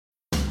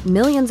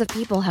Millions of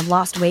people have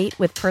lost weight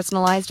with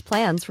personalized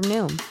plans from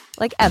Noom.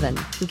 Like Evan,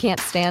 who can't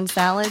stand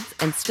salads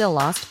and still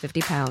lost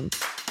 50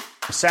 pounds.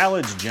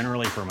 Salads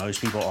generally for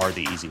most people are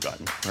the easy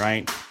button,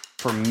 right?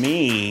 For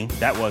me,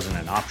 that wasn't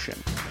an option.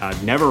 I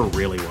never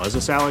really was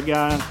a salad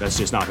guy. That's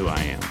just not who I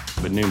am.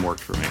 But Noom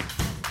worked for me.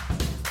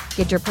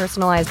 Get your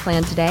personalized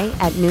plan today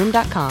at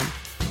Noom.com.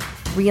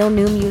 Real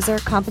Noom user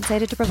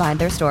compensated to provide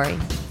their story.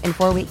 In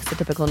 4 weeks, the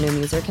typical Noom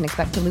user can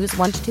expect to lose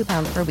 1 to 2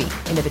 pounds per week.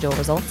 Individual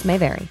results may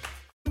vary.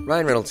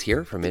 Ryan Reynolds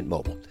here from Mint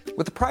Mobile.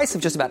 With the price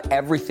of just about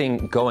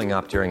everything going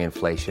up during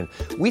inflation,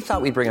 we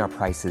thought we'd bring our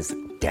prices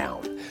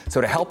down.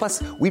 So to help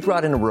us, we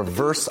brought in a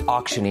reverse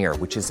auctioneer,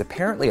 which is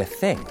apparently a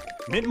thing.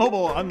 Mint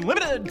Mobile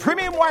Unlimited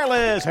Premium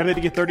Wireless. How to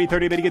get 30,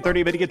 30, bit to get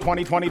 30, bit to get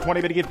 20, 20,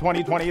 20, bit to get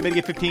 20, 20, bit to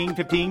get 15,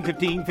 15,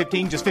 15,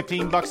 15, just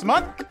 $15 a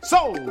month?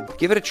 Sold!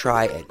 Give it a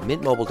try at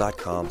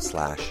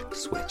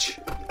mintmobile.com/switch.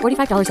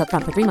 $45 up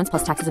front for 3 months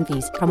plus taxes and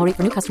fees. Promo rate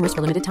for new customers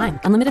for limited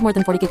time. Unlimited more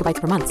than 40 gigabytes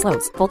per month.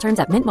 Slows full terms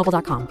at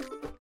mintmobile.com.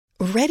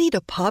 Ready to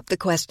pop the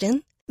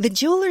question? The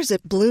jewelers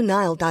at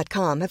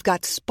BlueNile.com have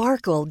got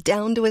sparkle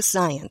down to a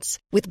science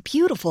with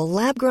beautiful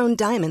lab-grown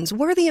diamonds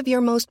worthy of your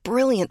most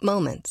brilliant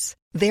moments.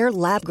 Their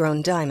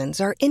lab-grown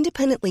diamonds are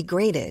independently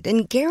graded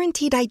and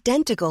guaranteed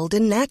identical to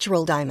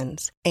natural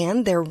diamonds,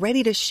 and they're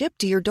ready to ship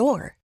to your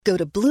door. Go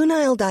to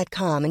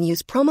BlueNile.com and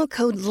use promo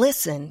code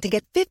LISTEN to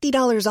get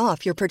 $50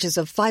 off your purchase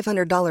of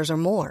 $500 or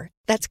more.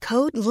 That's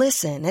code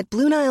LISTEN at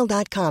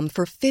BlueNile.com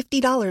for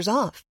 $50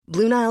 off.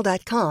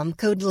 BlueNile.com,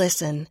 code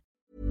LISTEN.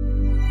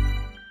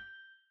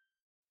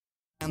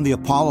 And the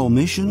Apollo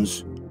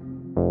missions?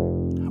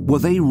 Were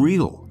they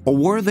real, or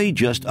were they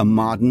just a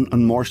modern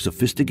and more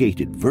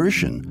sophisticated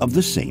version of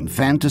the same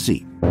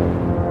fantasy?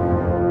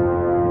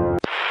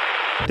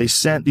 They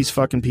sent these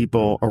fucking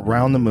people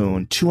around the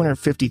moon,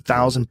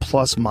 250,000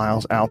 plus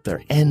miles out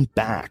there and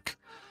back.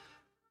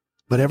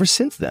 But ever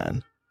since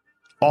then,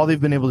 all they've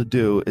been able to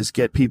do is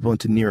get people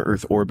into near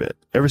Earth orbit.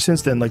 Ever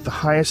since then, like the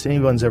highest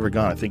anyone's ever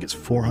gone, I think it's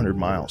 400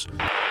 miles.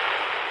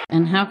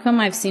 And how come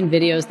I've seen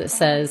videos that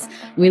says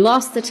we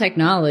lost the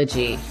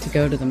technology to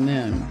go to the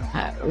moon?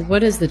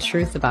 What is the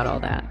truth about all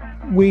that?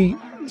 We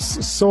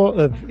sort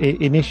of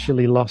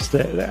initially lost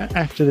it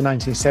after the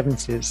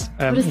 1970s.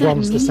 What does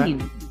that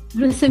mean?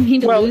 What does it mean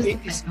to lose the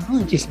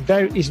technology?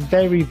 It's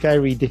very,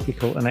 very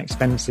difficult and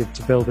expensive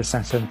to build a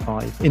Saturn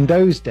V. In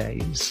those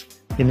days,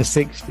 in the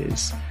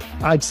 60s,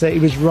 I'd say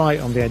it was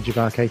right on the edge of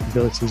our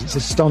capabilities. It's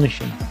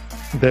astonishing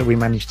that we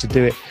managed to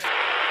do it.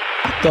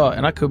 I thought,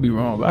 and I could be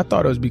wrong, but I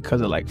thought it was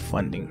because of like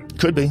funding.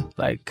 Could be.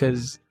 Like,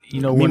 because, you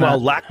know, meanwhile,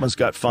 LACMA's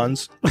got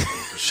funds.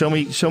 Show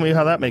me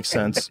how that makes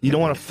sense. You don't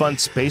want to fund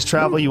space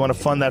travel. You want to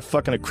fund that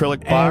fucking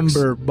acrylic box.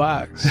 Amber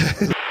box.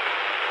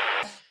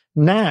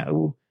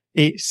 Now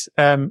it's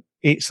a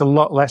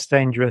lot less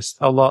dangerous,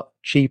 a lot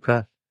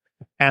cheaper,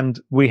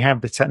 and we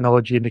have the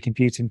technology and the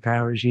computing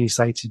power, as you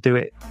say, to do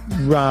it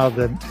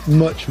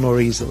much more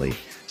easily.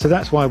 So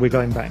that's why we're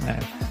going back now,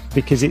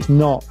 because you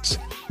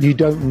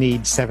don't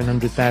need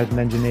 700,000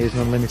 engineers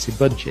and unlimited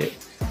budget.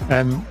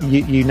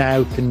 You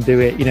now can do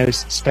it. You know,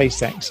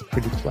 SpaceX are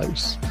pretty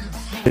close.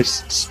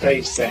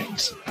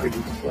 SpaceX are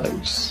pretty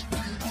close.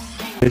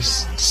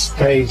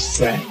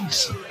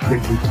 SpaceX are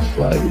pretty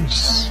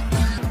close.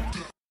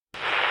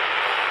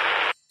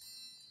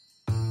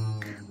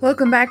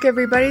 Welcome back,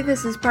 everybody.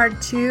 This is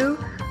part 2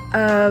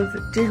 of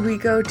Did We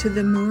Go to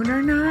the Moon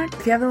or Not?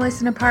 If you haven't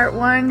listened to part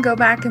 1, go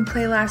back and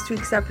play last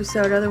week's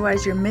episode.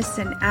 Otherwise, you're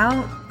missing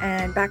out.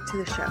 And back to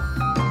the show.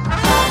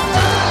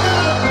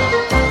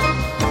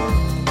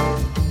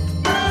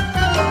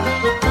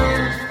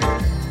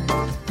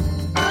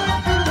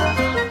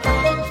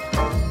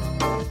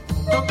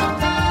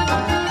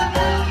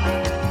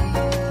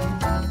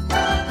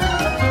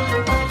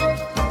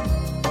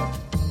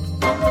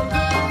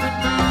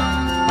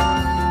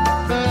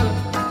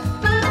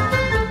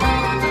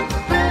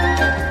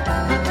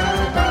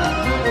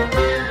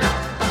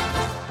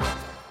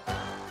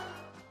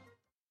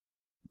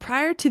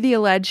 Prior to the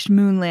alleged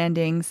moon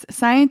landings,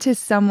 scientists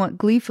somewhat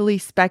gleefully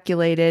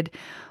speculated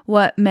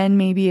what men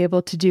may be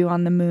able to do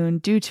on the moon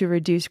due to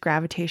reduced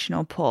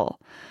gravitational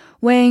pull.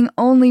 Weighing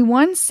only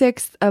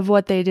 1/6 of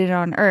what they did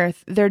on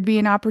Earth, there'd be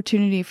an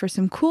opportunity for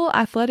some cool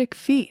athletic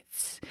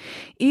feats.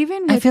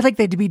 I feel like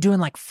they'd be doing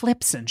like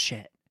flips and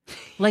shit.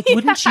 Like,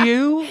 wouldn't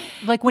you?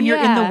 Like when you're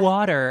in the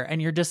water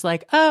and you're just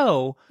like,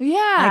 oh,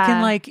 yeah, I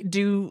can like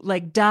do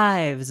like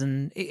dives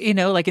and, you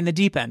know, like in the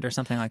deep end or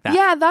something like that.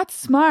 Yeah, that's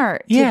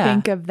smart to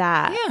think of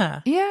that.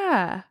 Yeah.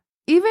 Yeah.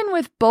 Even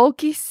with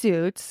bulky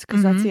suits,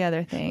 because that's the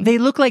other thing. They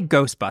look like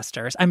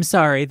Ghostbusters. I'm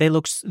sorry.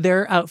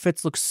 Their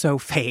outfits look so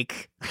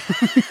fake.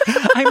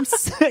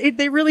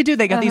 They really do.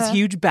 They got these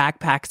huge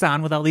backpacks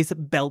on with all these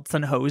belts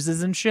and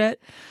hoses and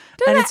shit.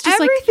 And it's just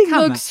everything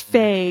looks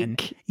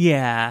fake.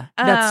 Yeah,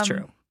 that's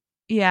true.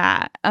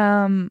 Yeah.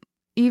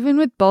 Even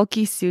with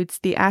bulky suits,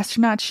 the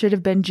astronauts should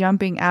have been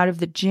jumping out of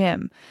the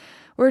gym.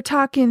 We're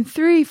talking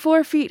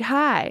 3-4 feet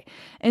high.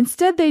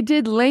 Instead, they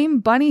did lame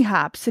bunny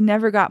hops and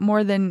never got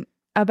more than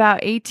about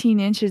 18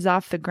 inches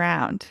off the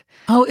ground.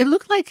 Oh, it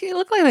looked like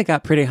they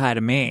got pretty high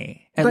to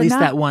me. At but least not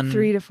that one.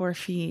 3 to 4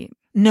 feet.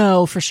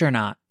 No, for sure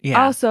not.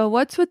 Yeah. Also,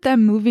 what's with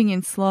them moving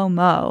in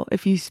slow-mo?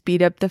 If you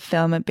speed up the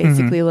film, it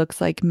basically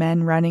looks like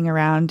men running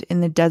around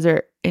in the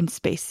desert in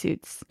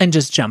spacesuits. And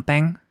just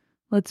jumping.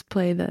 Let's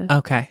play the...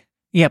 Okay.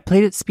 Yeah,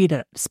 speed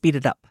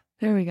it up.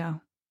 There we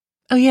go.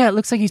 Oh, yeah, it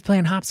looks like he's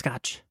playing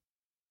hopscotch.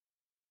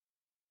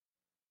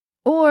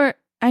 Or,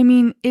 I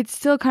mean, it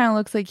still kind of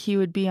looks like he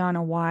would be on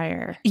a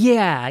wire.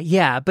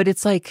 Yeah, but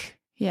it's like...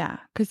 Yeah,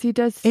 because he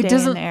does stay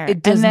in there.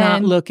 It does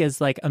not look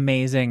as like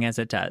amazing as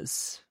it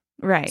does.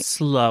 Right.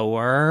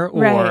 Slower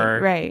or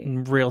right.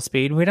 real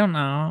speed. We don't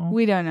know.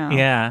 We don't know.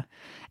 Yeah.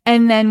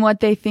 And then what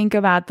they think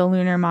about the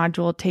lunar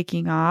module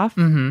taking off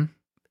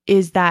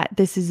is that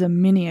this is a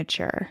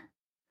miniature.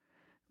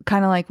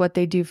 Kind of like what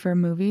they do for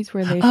movies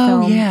where they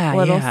film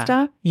little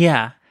stuff.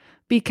 Yeah.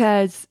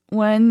 Because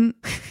when...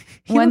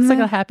 he looks like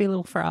a happy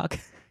little frog.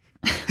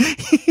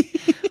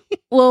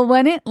 Well,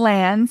 when it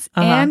lands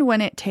and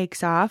when it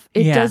takes off,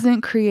 it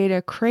doesn't create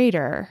a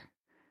crater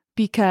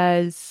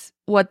because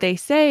what they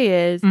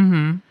say is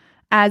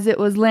as it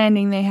was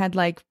landing, they had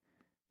like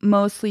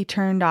mostly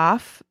turned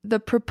off the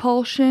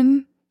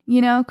propulsion,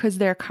 you know, because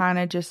they're kind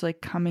of just like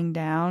coming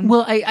down.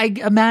 Well, I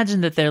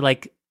imagine that they're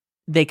like,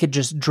 they could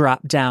just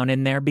drop down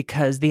in there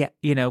because the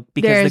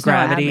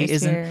gravity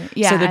isn't.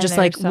 Yeah, so they're just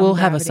like, we'll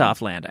have a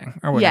soft landing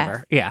or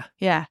whatever. Yeah.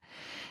 Yeah.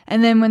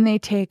 And then when they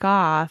take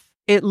off,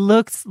 it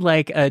looks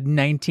like a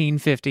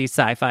 1950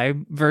 sci-fi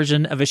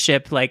version of a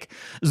ship, like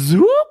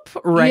zoop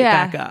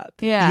back up.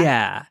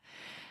 Yeah.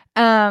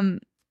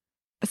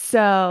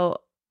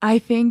 So I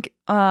think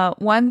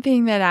one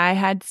thing that I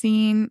had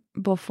seen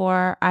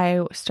before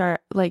I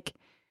start, like,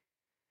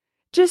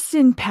 just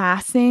in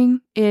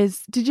passing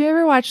is, did you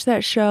ever watch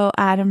that show,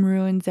 Adam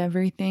Ruins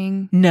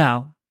Everything?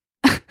 No.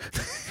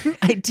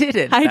 I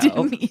didn't. I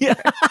didn't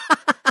either.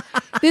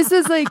 This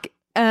is like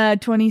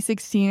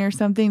 2016 or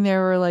something.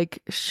 There were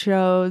like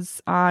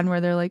shows on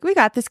where they're like, we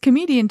got this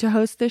comedian to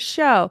host this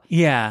show.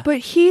 Yeah. But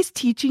he's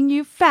teaching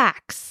you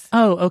facts.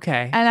 Oh,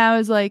 okay. And I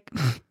was like,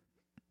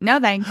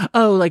 no thanks.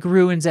 Oh, like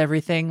ruins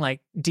everything,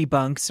 like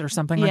debunks or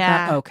something like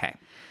that? Okay.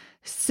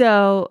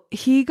 So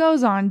he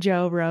goes on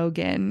Joe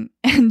Rogan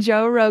and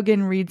Joe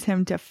Rogan reads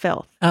him to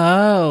filth.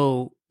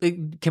 Oh,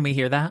 can we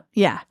hear that?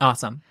 Yeah.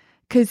 Awesome.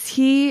 Because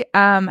he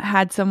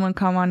had someone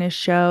come on his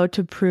show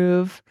to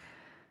prove...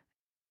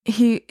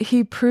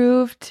 He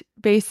proved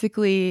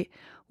basically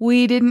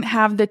we didn't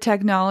have the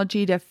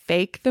technology to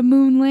fake the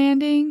moon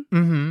landing,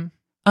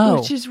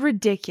 which is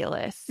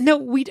ridiculous. No,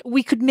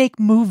 we could make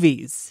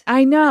movies.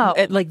 I know.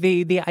 Like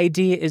the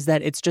idea is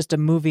that it's just a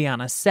movie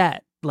on a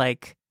set.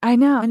 Like I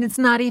know, and it's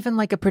not even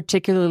like a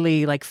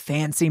particularly like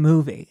fancy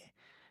movie.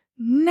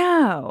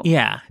 No.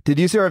 Yeah. Did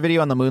you see our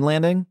video on the moon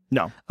landing?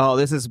 No. Oh,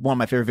 this is one of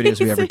my favorite videos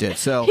we ever did.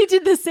 So he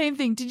did the same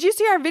thing. Did you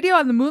see our video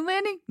on the moon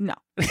landing? No.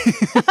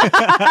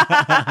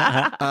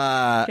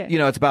 You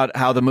know, it's about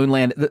how the moon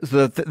land.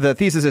 The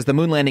thesis is the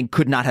moon landing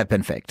could not have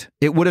been faked.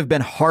 It would have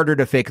been harder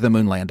to fake the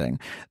moon landing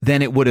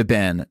than it would have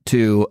been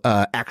to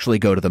actually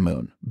go to the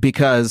moon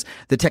because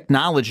the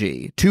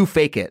technology to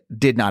fake it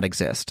did not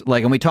exist.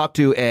 Like, and we talked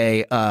to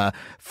a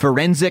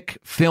forensic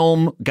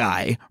film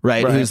guy,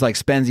 right? Who's like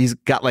he's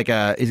got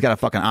a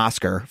fucking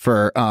Oscar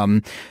for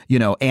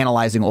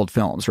analyzing old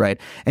films, right?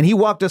 And he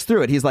walked us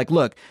through it. He's like,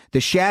 look,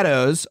 the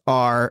shadows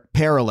are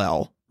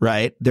parallel,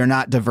 right? They're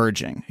not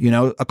diverging. You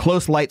know, a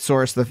close light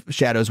source, the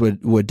shadows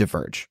would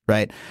diverge,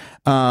 right?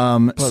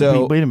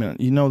 So wait a minute.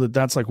 You know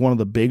that's like one of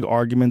the big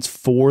arguments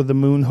for the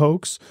moon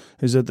hoax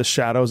is that the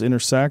shadows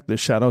intersect. The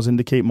shadows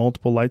indicate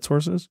multiple light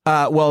sources.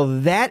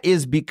 Well, that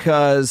is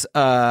because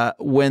that's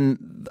one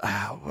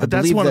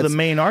of the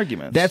main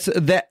arguments.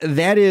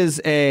 That is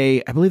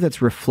I believe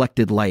that's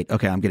reflected light.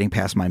 Okay, I'm getting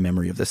past my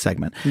memory of this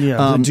segment.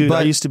 Yeah, dude,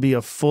 I used to be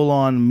a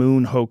full-on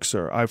moon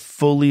hoaxer. I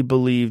fully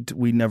believed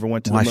we never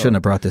went to the moon. I shouldn't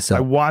have brought this up.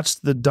 I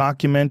watched the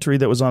documentary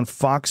that was on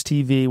Fox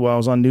TV while I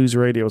was on News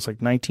Radio. It was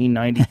like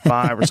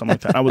 1995 or something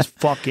like that. I was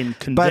fucking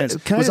convinced.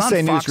 But can I just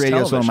say News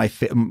Radio is one of my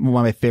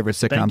favorite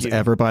sitcoms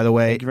ever, by the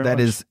way. That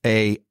is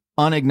a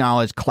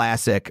unacknowledged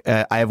classic.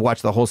 I have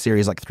watched the whole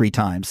series like 3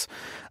 times.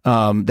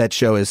 That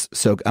show is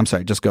so... I'm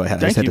sorry, just go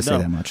ahead. I just had to say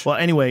that much. Well,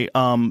 anyway,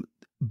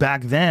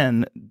 back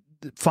then...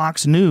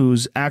 Fox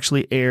News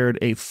actually aired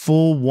a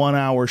full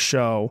 1-hour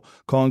show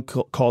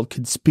called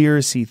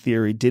Conspiracy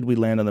Theory, Did We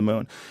Land on the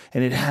Moon?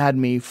 And it had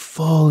me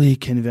fully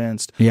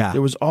convinced. Yeah.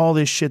 There was all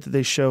this shit that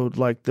they showed,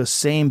 like the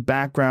same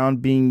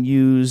background being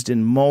used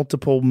in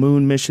multiple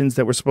moon missions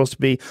that were supposed to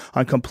be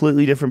on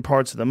completely different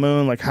parts of the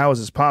moon. Like, how is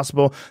this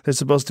possible? They're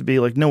supposed to be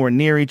like nowhere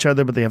near each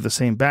other, but they have the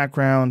same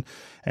background.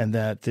 And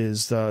that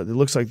is, it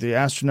looks like the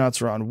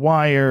astronauts are on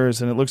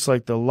wires, and it looks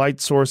like the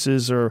light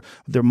sources there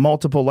are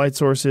multiple light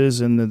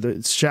sources, and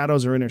the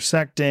shadows are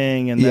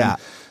intersecting. And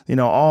then,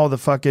 all the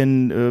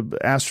fucking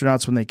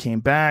astronauts, when they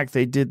came back,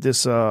 they did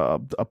this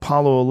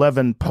Apollo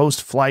 11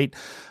 post-flight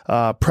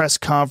press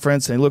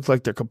conference, and they look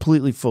like they're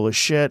completely full of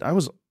shit. I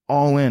was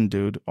all in,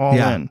 dude. All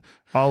in.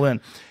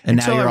 And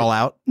now you're all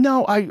out?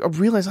 No, I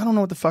realize I don't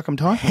know what the fuck I'm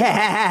talking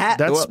about.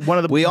 That's one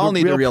of the we all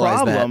need real to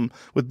realize problem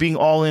with being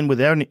all in with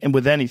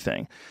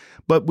anything.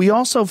 But we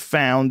also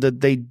found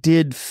that they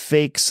did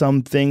fake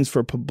some things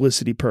for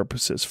publicity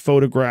purposes.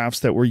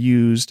 Photographs that were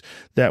used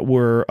that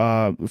were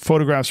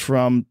photographs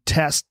from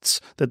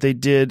tests that they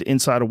did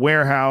inside a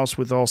warehouse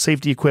with all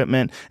safety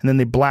equipment. And then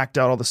they blacked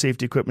out all the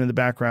safety equipment in the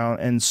background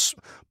and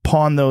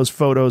pawn those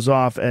photos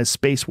off as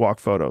spacewalk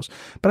photos.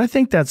 But I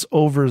think that's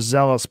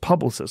overzealous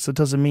publicists. It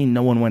doesn't mean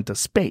no one went to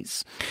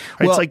space.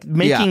 Right? It's like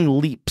making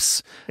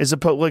leaps. As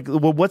opposed, like,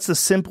 well, what's the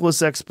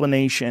simplest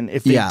explanation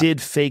if they did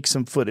fake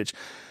some footage?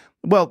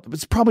 Well,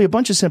 it's probably a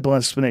bunch of simple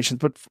explanations,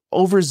 but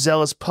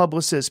overzealous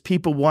publicists,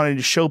 people wanting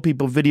to show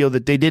people video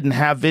that they didn't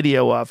have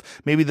video of.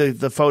 Maybe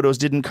the photos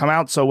didn't come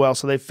out so well,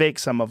 so they fake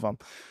some of them.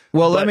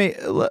 Well,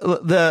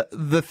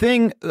 the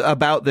thing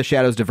about the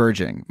shadows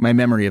diverging, my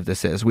memory of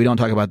this is, we don't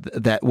talk about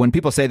that. When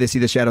people say they see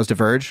the shadows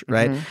diverge,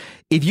 right? Mm-hmm.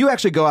 If you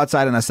actually go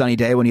outside on a sunny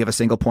day when you have a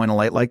single point of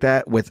light like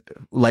that with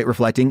light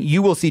reflecting,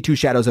 you will see two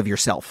shadows of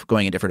yourself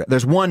going in different.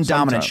 There's one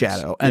dominant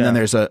shadow, and then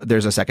there's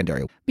a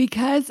secondary.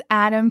 Because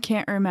Adam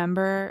can't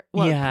remember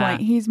what point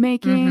he's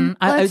making,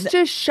 let's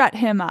just shut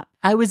him up.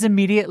 I was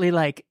immediately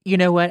like, you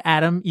know what,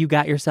 Adam, you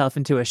got yourself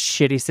into a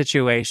shitty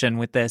situation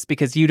with this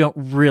because you don't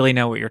really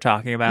know what you're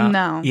talking about.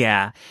 No.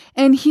 Yeah.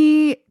 And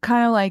he,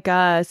 kind of like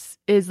us,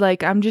 is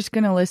like, I'm just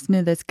going to listen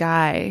to this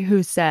guy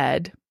who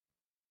said,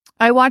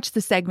 I watched the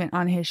segment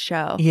on his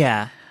show.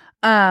 Yeah.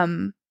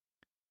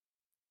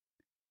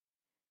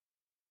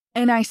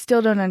 And I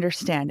still don't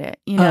understand it,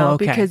 you know,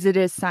 because it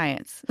is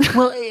science.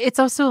 Well, it's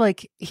also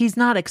like he's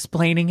not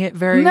explaining it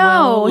very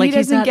well. Like, he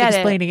doesn't he's not get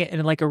explaining it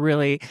in like a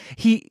really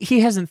he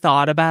hasn't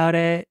thought about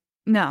it.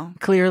 No,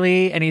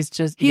 clearly, and he's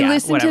just he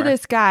listened to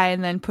this guy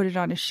and then put it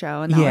on his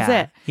show, and that was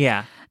it.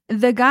 Yeah,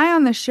 the guy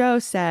on the show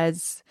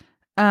says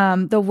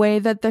the way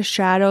that the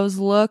shadows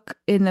look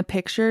in the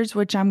pictures,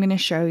 which I'm going to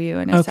show you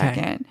in a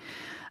second,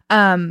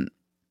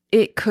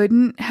 it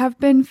couldn't have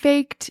been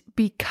faked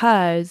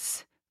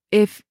because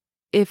if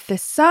the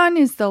sun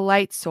is the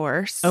light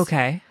source,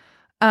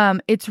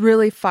 it's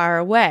really far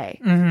away.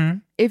 Mm-hmm.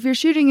 If you're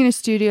shooting in a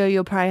studio,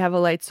 you'll probably have a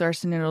light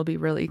source and it'll be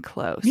really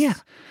close. Yeah.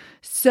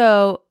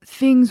 So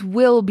things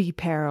will be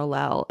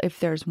parallel if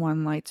there's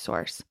one light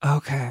source.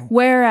 Okay.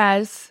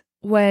 Whereas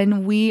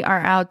when we are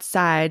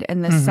outside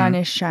and the sun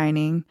is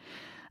shining,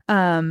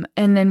 and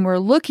then we're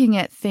looking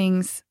at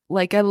things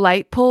like a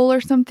light pole or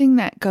something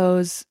that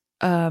goes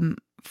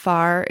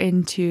far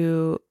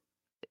into...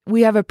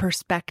 We have a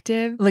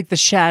perspective. Like the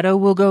shadow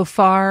will go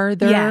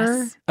farther?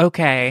 Yes.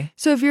 Okay.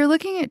 So if you're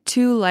looking at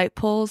two light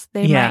poles,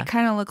 they might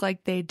kind of look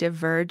like they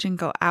diverge and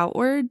go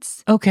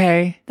outwards.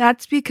 Okay.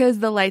 That's because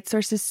the light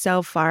source is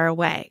so far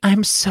away.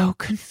 I'm so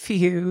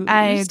confused.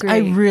 I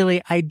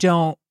agree.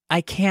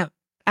 I can't.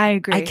 I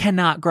agree. I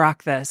cannot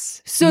grok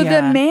this. So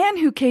the man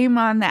who came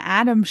on the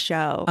Adam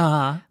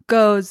show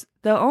goes,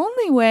 the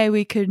only way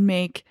we could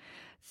make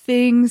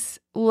things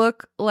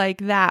look like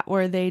that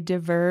where they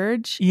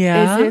diverge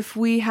is if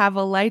we have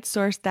a light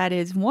source that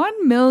is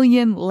 1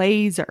 million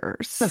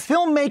lasers. The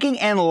filmmaking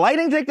and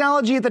lighting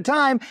technology at the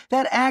time,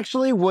 that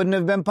actually wouldn't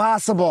have been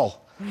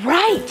possible.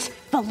 Right!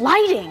 The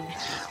lighting!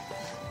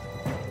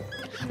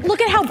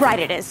 Look at how bright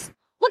it is.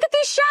 Look at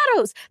these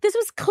shadows. This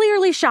was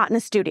clearly shot in a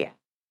studio.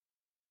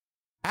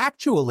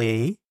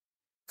 Actually,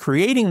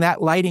 creating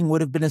that lighting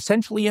would have been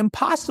essentially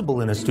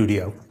impossible in a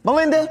studio.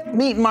 Melinda,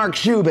 meet Mark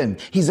Shubin.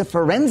 He's a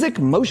forensic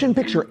motion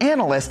picture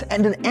analyst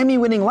and an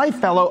Emmy-winning Life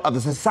Fellow of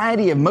the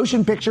Society of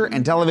Motion Picture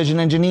and Television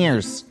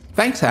Engineers.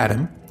 Thanks,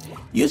 Adam.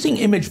 Using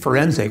image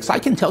forensics, I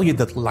can tell you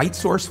that the light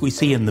source we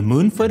see in the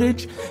moon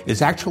footage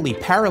is actually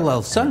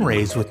parallel sun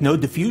rays with no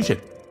diffusion.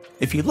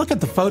 If you look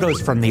at the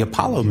photos from the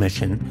Apollo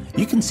mission,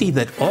 you can see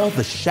that all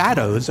the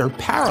shadows are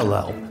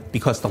parallel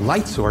because the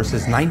light source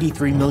is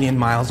 93 million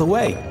miles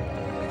away.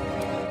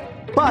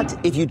 But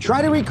if you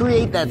try to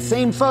recreate that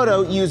same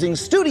photo using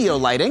studio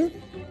lighting,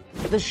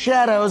 the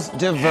shadows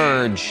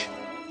diverge.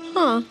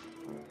 Huh.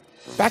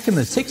 Back in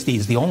the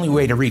 60s, the only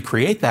way to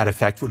recreate that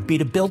effect would be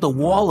to build a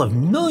wall of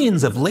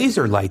millions of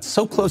laser lights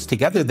so close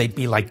together they'd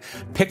be like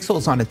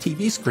pixels on a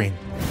TV screen.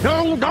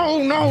 No.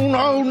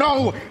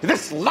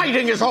 This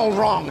lighting is all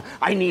wrong.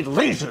 I need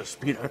lasers,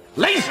 Peter.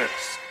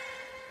 Lasers!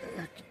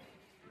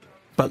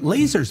 But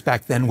lasers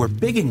back then were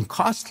big and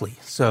costly,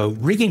 so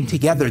rigging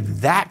together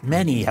that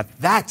many at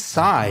that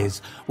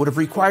size would have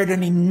required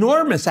an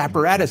enormous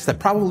apparatus that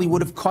probably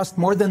would have cost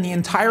more than the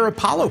entire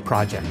Apollo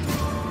project.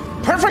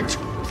 Perfect!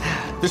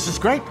 This is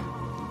great.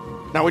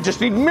 Now we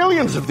just need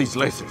millions of these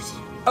lasers.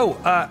 Oh,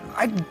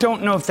 I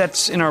don't know if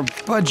that's in our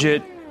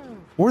budget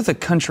or the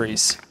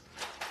country's.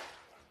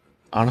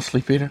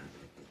 Honestly, Peter,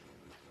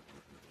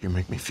 you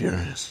make me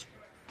furious.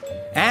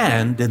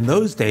 And in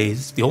those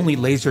days, the only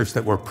lasers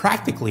that were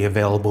practically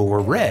available were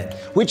red.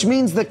 Which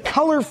means the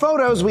color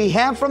photos we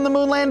have from the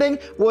moon landing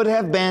would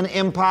have been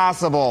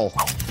impossible.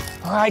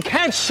 I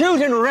can't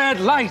shoot in red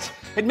light.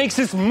 It makes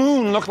this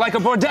moon look like a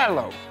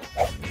bordello.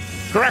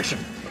 Correction.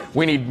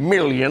 We need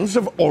millions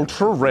of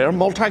ultra-rare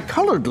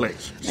multicolored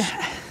lasers.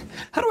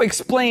 How do I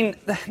explain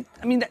that?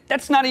 I mean,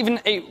 that's not even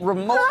a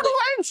remote... How do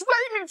I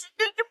explain it?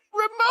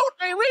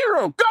 Remotely,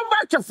 Lero. Go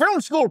back to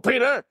film school,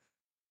 Peter.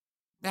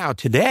 Now,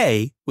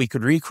 today, we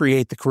could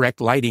recreate the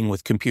correct lighting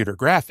with computer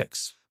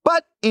graphics.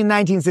 But in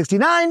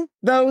 1969,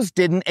 those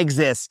didn't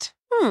exist.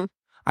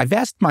 I've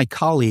asked my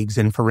colleagues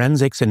in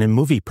forensics and in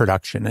movie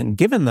production, and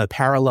given the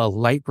parallel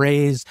light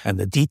rays and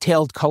the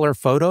detailed color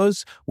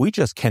photos, we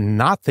just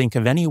cannot think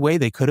of any way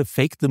they could have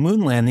faked the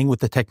moon landing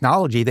with the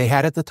technology they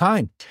had at the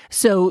time.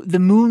 So the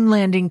moon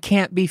landing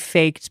can't be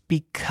faked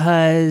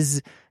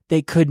because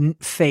they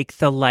couldn't fake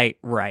the light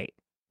right.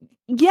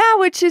 Yeah,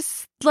 which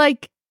is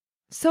like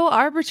so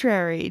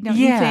arbitrary, don't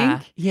you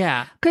think?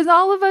 Yeah. Because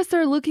all of us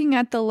are looking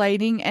at the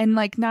lighting and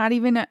like not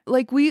even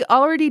like we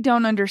already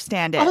don't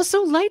understand it.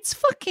 Also, light's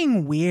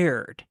fucking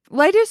weird.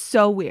 Light is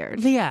so weird.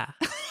 Yeah.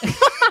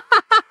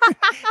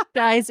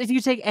 Guys, if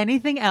you take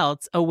anything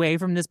else away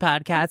from this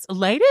podcast,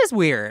 light is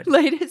weird.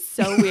 Light is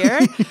so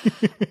weird.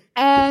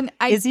 And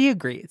Izzy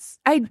agrees.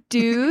 I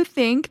do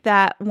think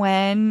that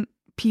when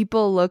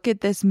people look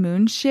at this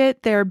moon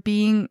shit, they're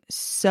being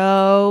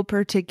so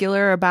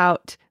particular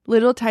about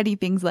little tiny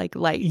things like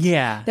light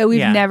that we've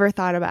never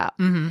thought about.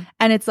 And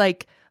it's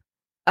like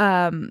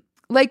one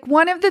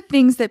of the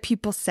things that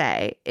people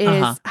say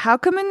is, how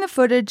come in the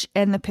footage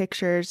and the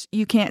pictures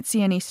you can't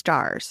see any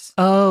stars?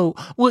 Oh,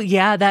 well,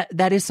 yeah,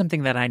 that is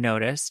something that I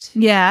noticed.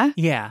 Yeah?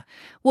 Yeah.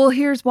 Well,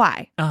 here's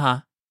why.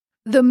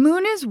 The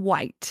moon is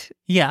white.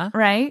 Yeah.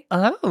 Right?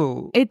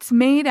 Oh. It's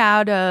made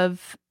out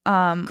of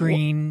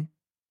green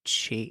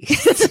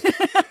cheese.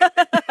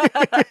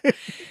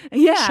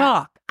 Yeah.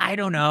 Chalk. I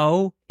don't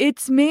know.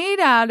 It's made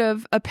out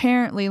of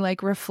apparently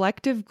like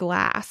reflective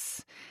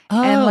glass.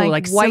 Oh, and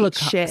like white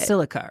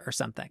silica or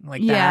something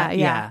like yeah, that.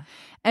 Yeah.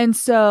 And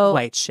so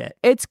white shit.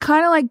 It's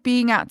kind of like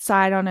being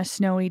outside on a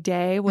snowy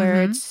day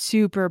where it's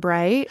super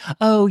bright.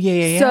 Oh,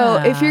 yeah.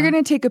 So if you're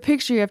going to take a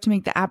picture, you have to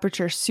make the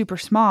aperture super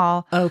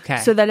small. Okay.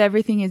 So that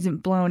everything isn't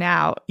blown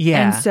out.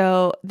 Yeah. And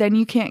so then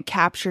you can't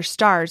capture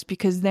stars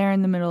because they're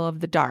in the middle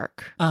of the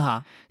dark.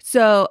 Uh-huh.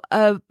 So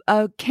a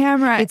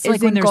camera it's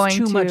like when there's going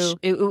too to... much.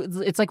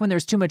 It's like when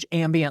there's too much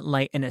ambient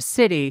light in a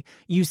city,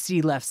 you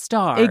see less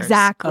stars.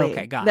 Exactly.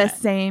 Okay, got the it.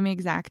 same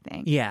exact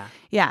thing. Yeah.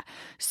 Yeah.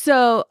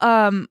 So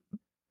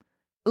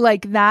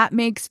like that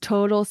makes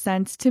total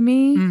sense to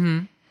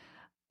me.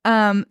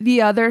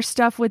 The other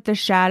stuff with the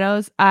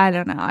shadows, I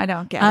don't know. I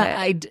don't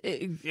get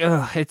it.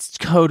 It's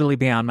totally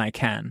beyond my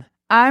ken.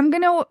 I'm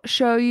going to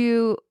show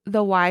you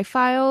the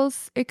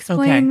Y-Files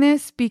explain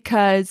this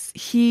because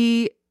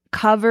he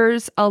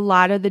covers a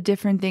lot of the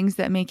different things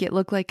that make it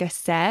look like a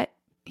set.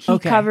 He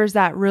covers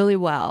that really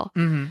well.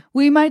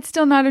 We might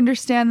still not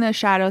understand the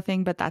shadow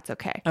thing, but that's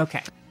okay.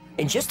 Okay.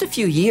 In just a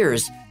few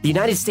years, the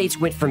United States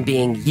went from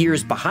being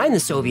years behind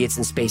the Soviets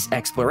in space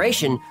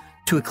exploration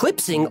to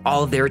eclipsing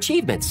all of their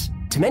achievements.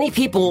 To many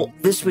people,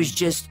 this was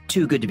just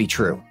too good to be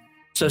true.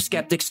 So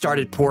skeptics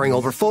started poring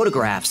over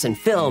photographs and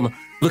film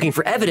looking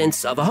for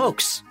evidence of a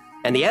hoax.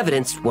 And the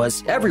evidence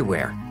was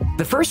everywhere.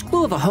 The first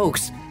clue of a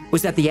hoax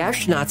was that the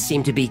astronauts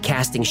seemed to be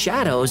casting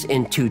shadows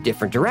in two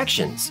different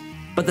directions.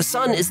 But the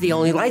sun is the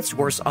only light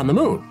source on the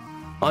moon.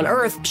 On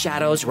Earth,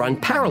 shadows run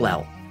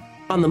parallel.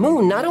 On the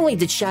moon, not only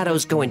did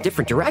shadows go in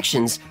different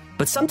directions,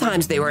 but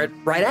sometimes they were at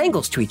right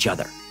angles to each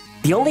other.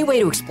 The only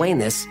way to explain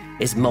this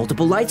is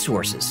multiple light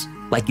sources,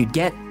 like you'd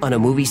get on a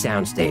movie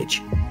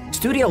soundstage.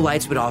 Studio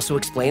lights would also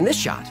explain this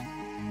shot.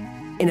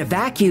 In a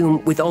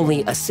vacuum with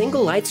only a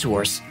single light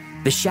source,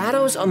 the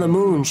shadows on the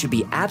moon should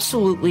be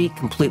absolutely,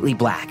 completely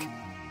black.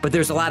 But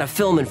there's a lot of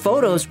film and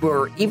photos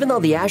where, even though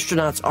the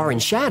astronauts are in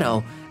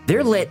shadow,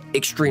 they're lit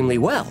extremely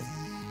well.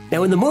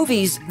 Now, in the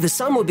movies, the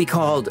sun would be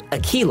called a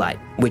key light,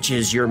 which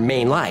is your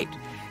main light.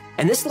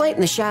 And this light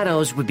in the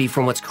shadows would be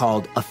from what's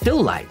called a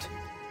fill light.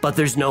 But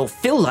there's no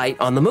fill light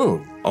on the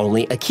moon,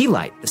 only a key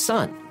light, the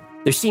sun.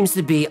 There seems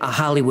to be a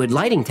Hollywood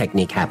lighting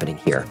technique happening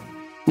here.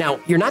 Now,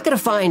 you're not going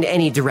to find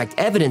any direct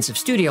evidence of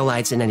studio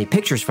lights in any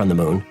pictures from the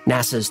moon.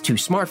 NASA's too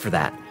smart for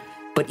that.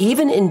 But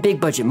even in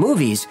big-budget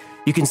movies,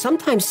 you can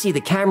sometimes see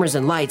the cameras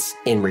and lights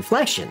in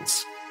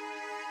reflections.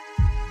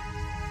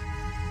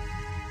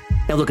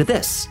 Now look at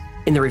this.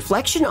 In the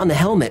reflection on the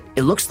helmet,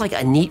 it looks like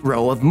a neat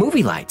row of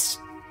movie lights.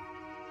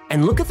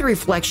 And look at the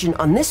reflection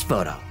on this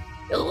photo.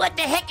 What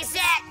the heck is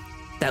that?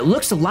 That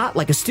looks a lot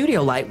like a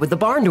studio light with the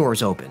barn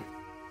doors open.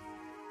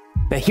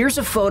 Now here's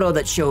a photo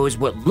that shows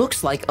what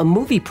looks like a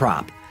movie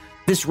prop.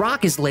 This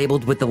rock is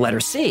labeled with the letter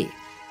C,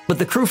 but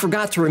the crew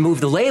forgot to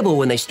remove the label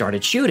when they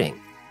started shooting.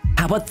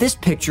 How about this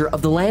picture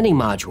of the landing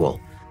module?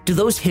 Do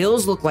those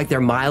hills look like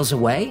they're miles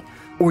away?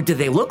 Or do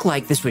they look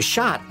like this was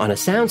shot on a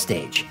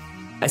soundstage?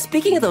 Now,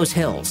 speaking of those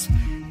hills,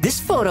 this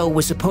photo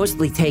was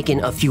supposedly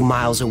taken a few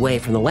miles away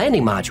from the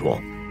landing module.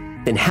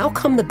 Then how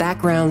come the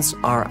backgrounds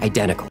are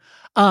identical?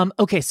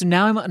 Okay, so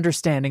now I'm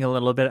understanding a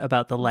little bit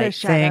about the light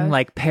thing, shadows.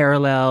 like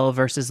parallel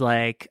versus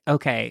like,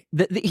 okay.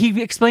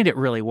 He explained it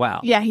really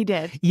well. Yeah, he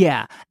did.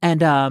 Yeah. And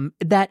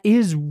that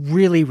is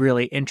really,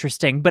 really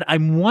interesting. But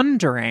I'm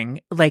wondering,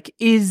 like,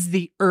 is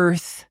the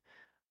Earth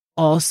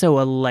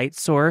also a light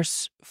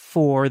source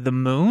for the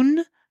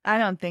moon? I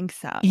don't think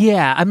so.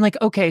 Yeah, I'm like,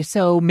 okay,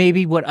 so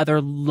maybe what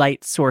other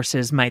light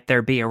sources might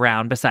there be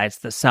around besides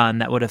the sun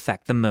that would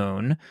affect the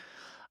moon?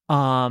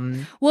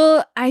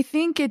 Well, I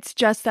think it's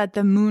just that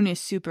the moon is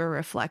super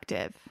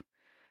reflective.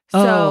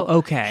 So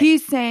okay.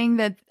 He's saying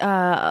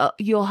that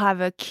you'll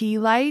have a key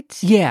light.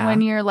 Yeah.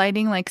 When you're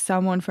lighting like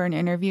someone for an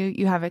interview,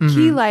 you have a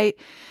key light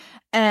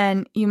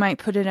and you might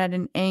put it at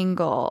an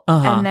angle.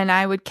 And then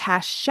I would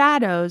cast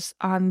shadows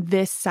on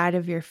this side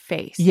of your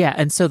face. Yeah.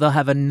 And so they'll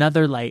have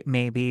another light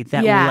maybe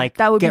that will like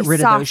that would get be rid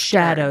softer. of those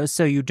shadows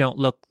so you don't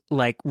look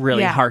like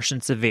really harsh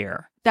and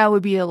severe. That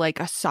would be like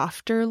a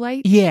softer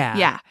light. Yeah.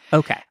 Yeah.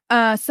 Okay.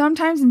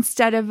 Sometimes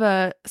instead of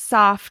a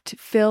soft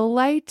fill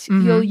light,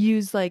 you'll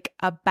use like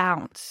a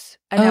bounce.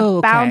 And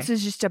a bounce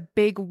is just a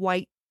big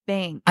white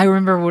thing. I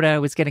remember when I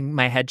was getting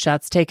my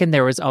headshots taken,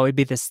 there was always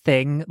be this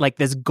thing, like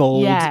this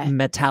gold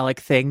metallic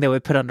thing that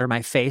would put under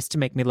my face to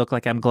make me look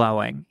like I'm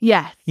glowing.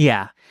 Yes.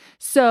 Yeah.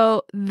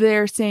 So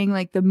they're saying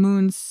like the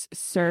moon's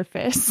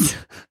surface.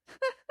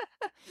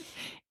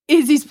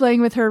 Izzy's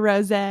playing with her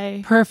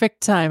rosé.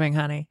 Perfect timing,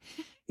 honey.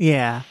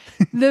 Yeah.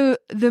 The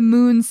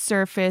moon's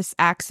surface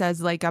acts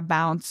as like a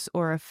bounce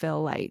or a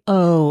fill light.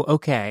 Oh,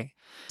 okay.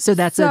 So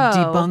that's a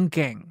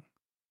debunking.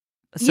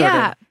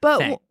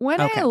 But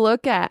when I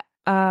look at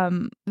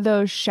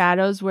those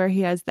shadows where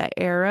he has the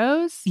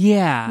arrows,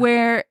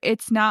 where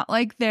it's not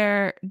like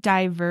they're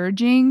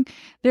diverging,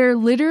 they're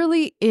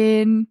literally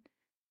in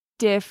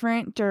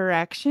different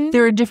directions.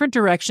 They're in different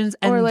directions,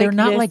 and like they're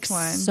not this like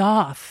one.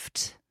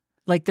 soft.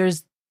 Like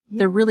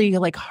they're really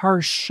like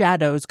harsh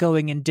shadows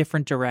going in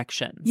different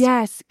directions.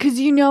 Yes, because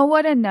you know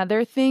what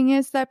another thing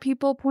is that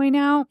people point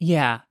out?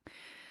 Yeah.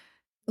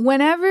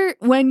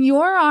 When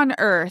you're on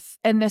Earth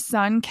and the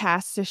sun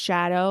casts a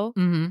shadow,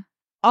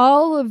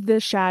 all of the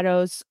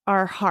shadows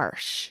are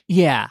harsh.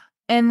 Yeah.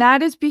 And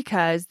that is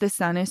because the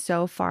sun is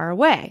so far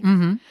away.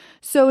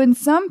 So in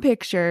some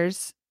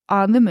pictures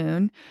on the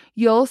moon,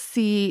 you'll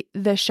see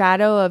the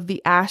shadow of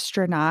the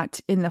astronaut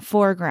in the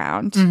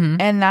foreground.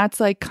 And that's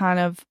like kind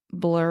of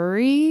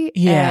blurry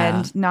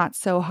and not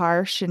so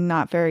harsh and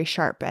not very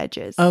sharp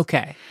edges.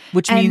 Okay.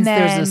 Which means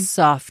there's a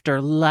softer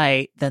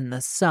light than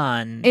the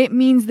sun. It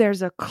means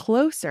there's a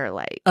closer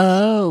light.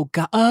 Oh,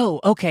 God. Oh,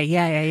 okay.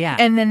 Yeah.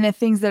 And then the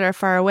things that are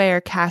far away are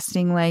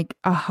casting like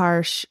a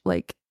harsh,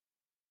 like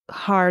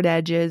hard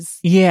edges.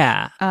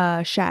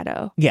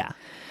 Shadow. Yeah.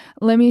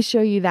 Let me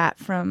show you that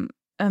from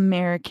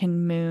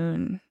American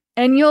Moon.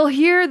 And you'll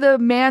hear the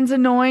man's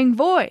annoying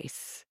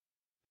voice.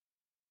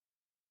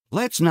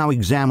 Let's now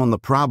examine the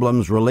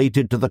problems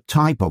related to the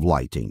type of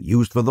lighting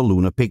used for the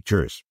lunar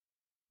pictures.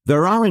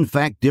 There are in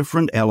fact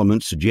different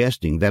elements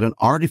suggesting that an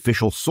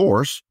artificial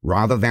source,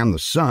 rather than the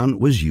sun,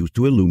 was used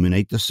to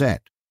illuminate the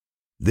set.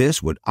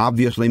 This would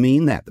obviously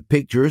mean that the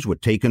pictures were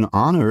taken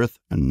on Earth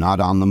and not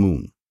on the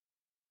moon.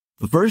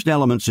 The first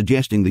element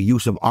suggesting the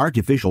use of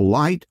artificial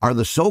light are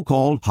the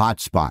so-called hot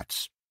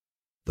spots.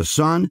 The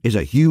sun is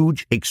a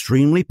huge,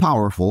 extremely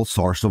powerful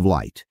source of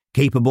light,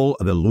 capable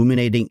of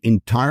illuminating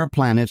entire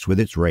planets with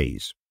its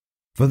rays.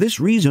 For this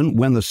reason,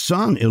 when the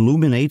sun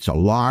illuminates a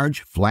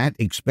large, flat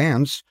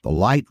expanse, the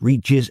light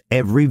reaches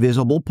every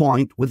visible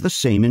point with the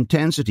same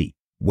intensity.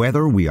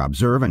 Whether we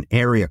observe an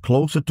area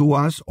closer to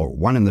us or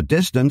one in the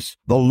distance,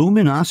 the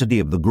luminosity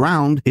of the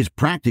ground is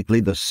practically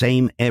the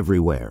same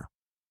everywhere.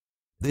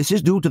 This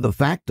is due to the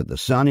fact that the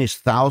sun is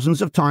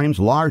thousands of times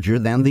larger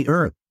than the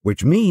Earth,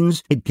 which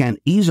means it can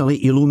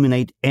easily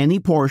illuminate any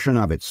portion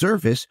of its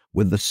surface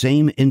with the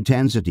same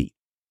intensity.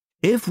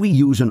 If we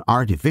use an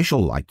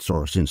artificial light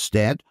source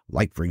instead,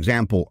 like for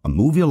example a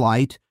movie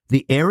light,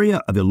 the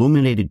area of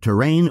illuminated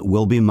terrain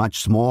will be much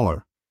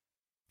smaller.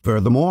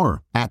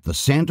 Furthermore, at the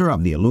center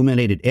of the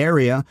illuminated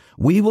area,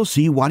 we will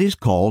see what is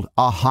called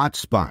a hot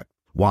spot,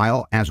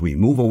 while as we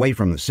move away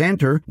from the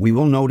center, we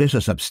will notice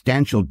a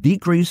substantial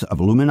decrease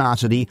of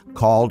luminosity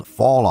called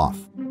fall-off.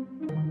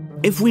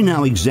 If we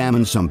now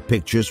examine some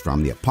pictures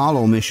from the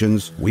Apollo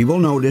missions, we will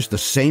notice the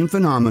same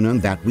phenomenon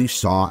that we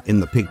saw in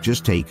the pictures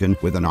taken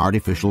with an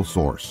artificial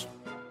source.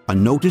 A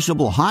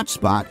noticeable hot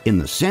spot in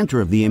the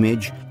center of the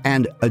image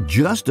and a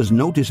just as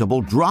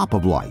noticeable drop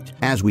of light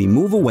as we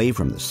move away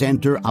from the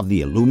center of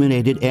the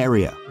illuminated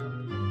area.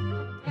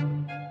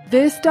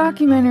 This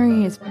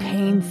documentary is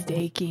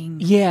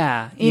painstaking.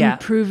 In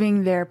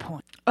proving their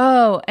point.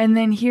 Oh, and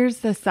then here's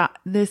this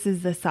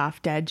is the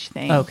soft edge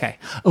thing. Okay.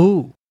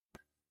 Ooh.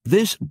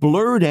 This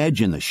blurred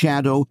edge in the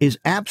shadow is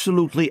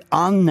absolutely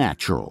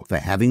unnatural for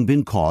having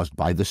been caused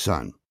by the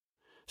sun.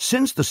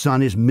 Since the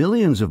sun is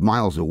millions of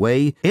miles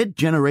away, it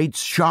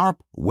generates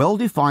sharp,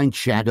 well-defined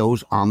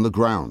shadows on the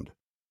ground.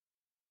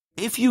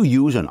 If you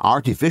use an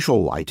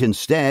artificial light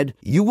instead,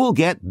 you will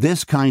get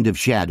this kind of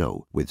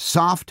shadow with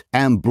soft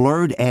and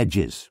blurred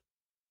edges.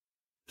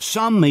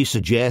 Some may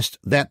suggest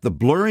that the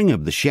blurring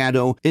of the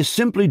shadow is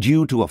simply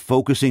due to a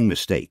focusing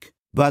mistake,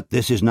 but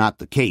this is not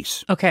the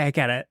case. Okay, I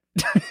get it.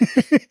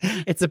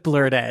 It's a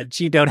blurred edge.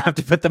 You don't have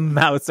to put the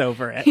mouse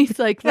over it. He's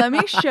like, let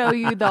me show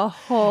you the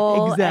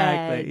whole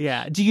edge.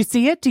 Yeah. Do you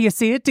see it? Do you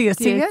see it? Do you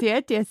see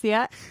it? Do you see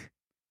it?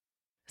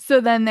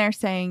 So then they're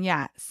saying,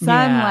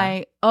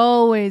 sunlight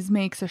always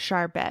makes a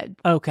sharp edge.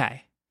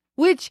 Okay.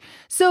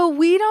 So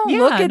we don't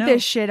look at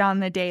this shit on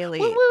the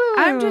daily.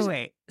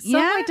 Wait.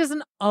 sunlight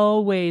doesn't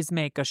always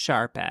make a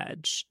sharp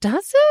edge,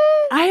 does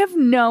it? I have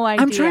no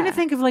idea. I'm trying to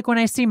think of like when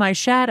I see my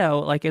shadow,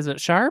 like, is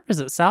it sharp? Is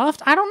it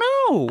soft? I don't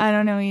know. I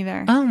don't know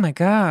either. Oh my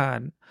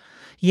God.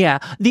 Yeah.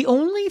 The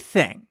only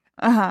thing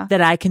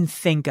that I can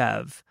think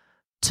of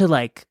to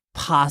like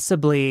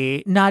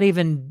possibly not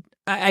even,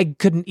 I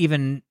couldn't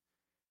even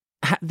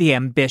have the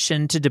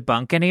ambition to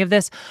debunk any of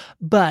this,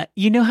 but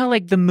you know how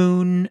like the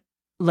moon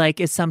like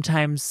is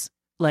sometimes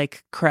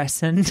like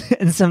crescent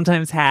and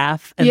sometimes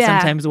half and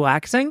sometimes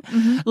waxing?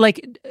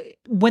 Like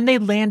when they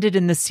landed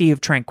in the Sea of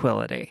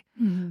Tranquility,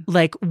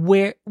 like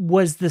where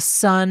was the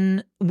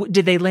sun,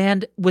 did they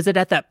land, was it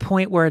at that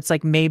point where it's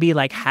like maybe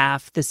like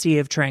half the Sea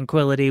of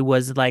Tranquility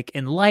was like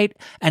in light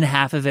and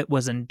half of it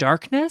was in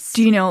darkness?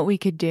 Do you know what we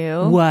could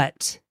do?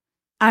 What?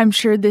 I'm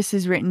sure this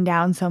is written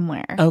down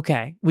somewhere.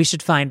 Okay, we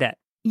should find it.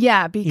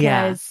 Yeah,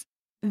 because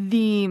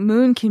the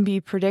moon can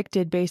be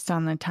predicted based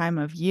on the time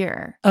of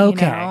year.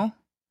 Okay. You know?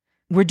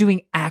 We're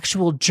doing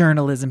actual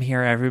journalism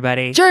here,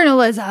 everybody.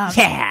 Journalism!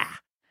 Yeah!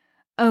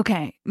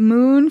 Okay,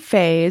 moon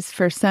phase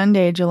for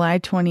Sunday, July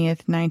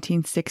 20th,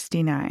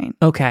 1969.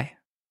 Okay.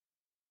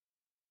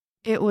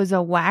 It was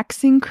a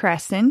waxing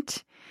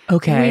crescent.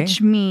 Okay.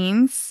 Which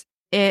means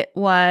it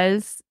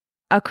was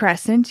a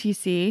crescent, you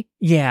see.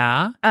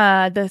 Yeah.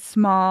 The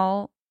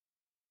small...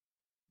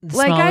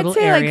 Like I'd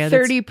say like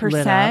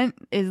 30%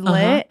 is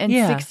lit and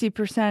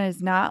 60% is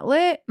not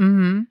lit.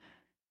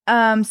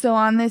 So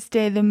on this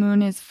day, the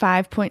moon is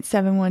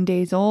 5.71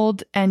 days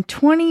old and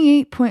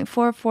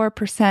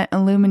 28.44%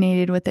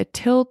 illuminated with a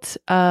tilt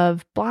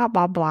of blah,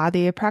 blah, blah,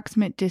 the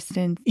approximate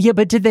distance. Yeah,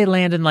 but did they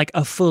land in like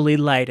a fully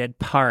lighted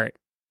part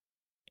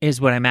is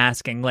what I'm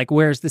asking. Like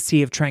where's the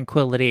Sea of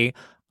Tranquility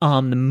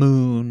on the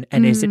moon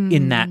and is it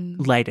in that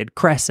lighted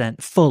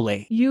crescent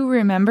fully? You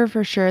remember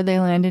for sure they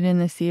landed in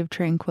the Sea of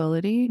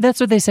Tranquility? That's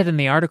what they said in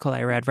the article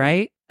I read,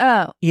 right?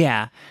 Oh.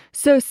 Yeah.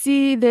 So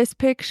see this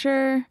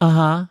picture?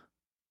 Uh-huh.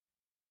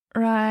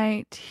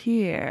 Right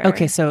here.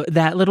 Okay, so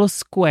that little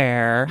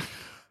square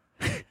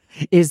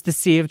is the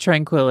Sea of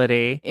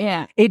Tranquility.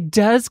 Yeah. It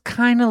does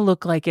kind of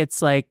look like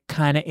it's like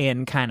kind of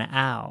in, kind of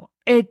out.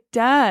 It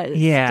does.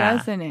 Yeah.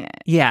 Doesn't it?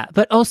 Yeah,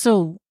 but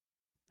also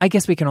I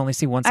guess we can only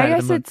see one side of the moon.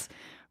 I guess it's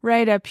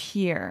right up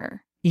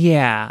here.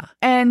 Yeah.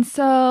 And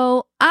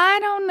so, I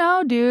don't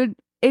know, dude.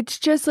 It's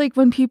just like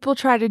when people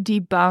try to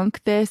debunk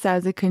this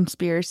as a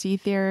conspiracy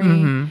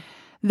theory,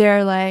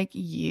 they're like,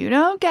 you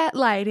don't get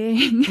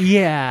lighting.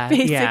 Yeah.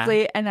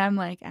 Basically. And I'm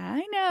like,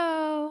 I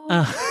know.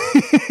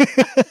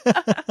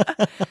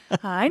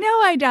 I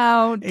know I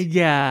don't.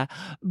 Yeah.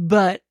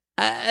 But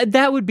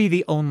that would be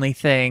the only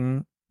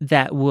thing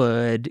that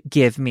would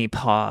give me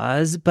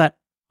pause. But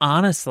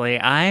honestly,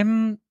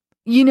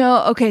 You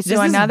know, okay, so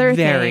another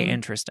thing. Very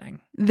interesting.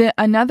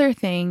 Another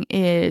thing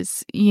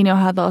is, you know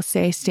how they'll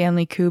say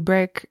Stanley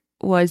Kubrick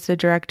was the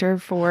director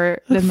for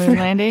the moon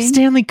landing?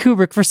 Stanley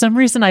Kubrick. For some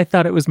reason, I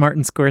thought it was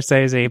Martin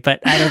Scorsese, but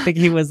I don't think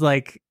he was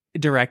like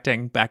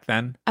directing back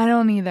then. I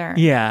don't either.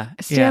 Yeah.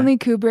 Stanley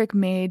Kubrick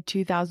made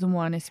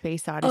 2001: A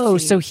Space Odyssey. Oh,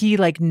 so he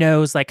like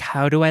knows like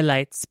how do I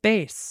light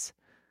space?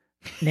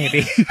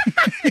 Maybe.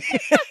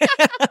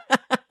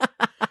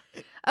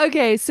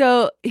 Okay,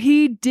 so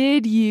he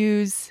did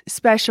use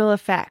special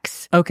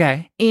effects.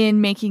 Okay.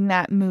 In making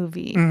that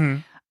movie.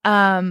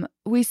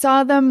 We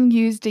saw them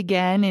used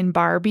again in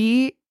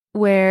Barbie,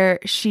 where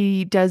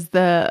she does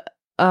the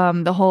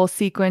whole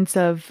sequence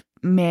of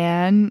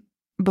man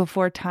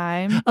before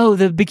time. Oh,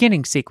 the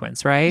beginning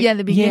sequence, right? Yeah,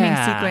 the beginning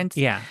sequence.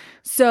 Yeah.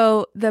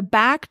 So the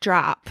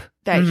backdrop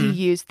that he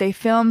used, they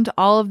filmed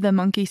all of the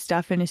monkey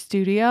stuff in a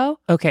studio.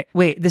 Okay,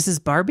 wait, this is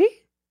Barbie?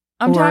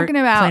 I'm talking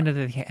about Planet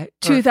of the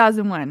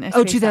 2001.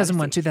 Oh,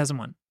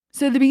 2001.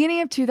 So the beginning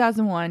of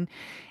 2001,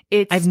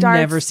 I've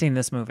never seen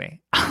this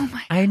movie. Oh my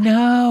God. I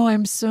know.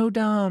 I'm so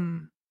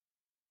dumb.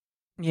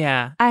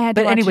 Yeah. I had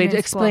to But watch anyway, it in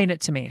explain school.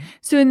 it to me.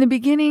 So in the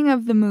beginning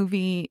of the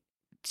movie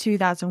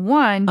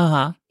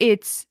 2001,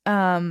 it's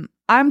I'm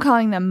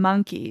calling them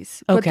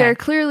monkeys, but they're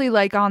clearly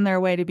like on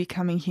their way to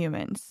becoming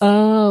humans.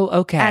 Oh,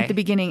 okay. At the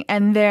beginning,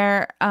 and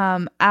they're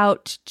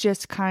out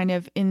just kind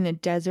of in the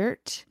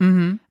desert.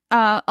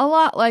 A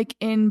lot like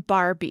in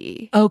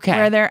Barbie. Okay.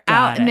 Where they're Got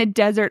out in the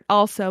desert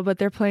also, but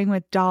they're playing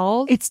with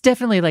dolls. It's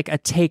definitely like a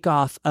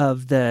takeoff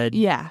of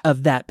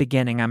of that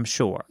beginning, I'm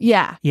sure.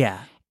 Yeah. Yeah.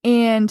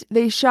 And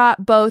they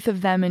shot both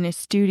of them in a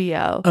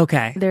studio.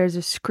 Okay. There's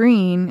a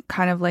screen,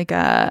 kind of like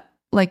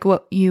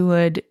what you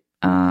would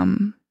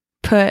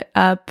put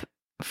up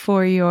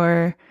for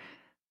your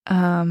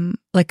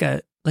like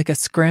a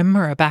scrim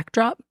or a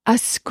backdrop? A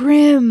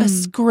scrim. A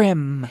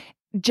scrim.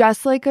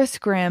 Just like a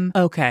scrim.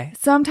 Okay.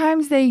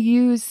 Sometimes they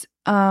use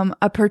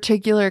a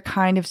particular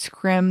kind of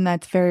scrim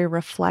that's very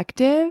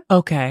reflective.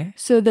 Okay.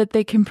 So that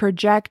they can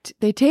project.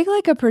 They take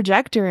like a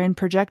projector and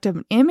project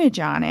an image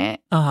on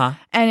it.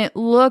 And it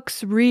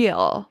looks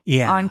real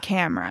on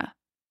camera.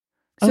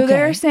 So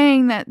they're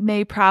saying that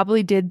they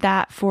probably did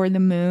that for the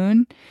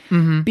moon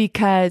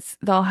because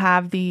they'll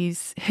have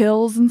these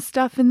hills and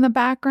stuff in the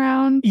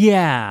background.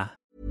 Yeah.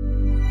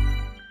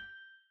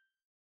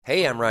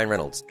 Hey, I'm Ryan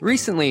Reynolds.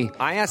 Recently,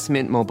 I asked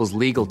Mint Mobile's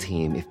legal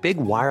team if big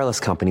wireless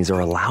companies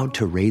are allowed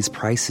to raise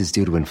prices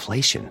due to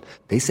inflation.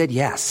 They said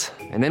yes.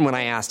 And then when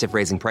I asked if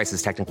raising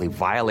prices technically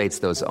violates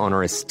those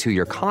onerous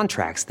 2-year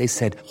contracts, they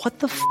said, "What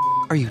the f***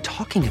 are you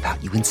talking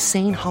about, you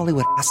insane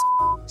Hollywood ass f-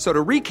 So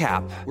to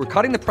recap, we're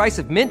cutting the price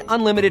of Mint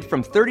Unlimited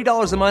from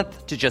 $30 a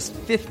month to just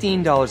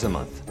 $15 a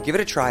month. Give it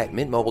a try at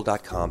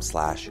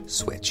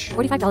mintmobile.com/switch.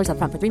 $45 up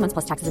front for 3 months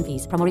plus taxes and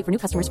fees. Promo rate for new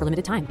customers for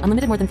limited time.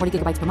 Unlimited more than 40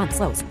 gigabytes per month.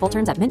 Slows full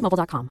terms at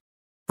mintmobile.com.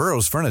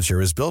 Burrow's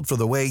furniture is built for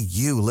the way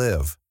you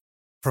live.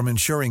 From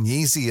ensuring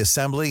easy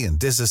assembly and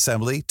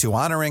disassembly to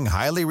honoring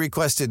highly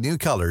requested new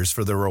colors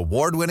for their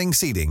award-winning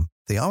seating,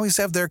 they always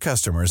have their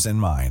customers in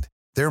mind.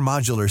 Their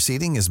modular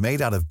seating is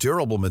made out of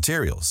durable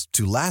materials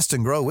to last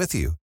and grow with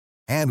you.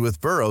 And with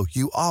Burrow,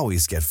 you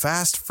always get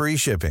fast, free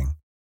shipping.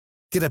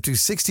 Get up to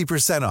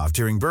 60% off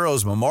during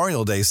Burrow's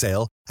Memorial Day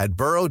sale at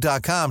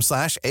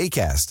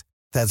burrow.com/ACAST.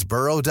 That's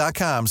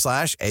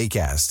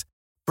burrow.com/ACAST.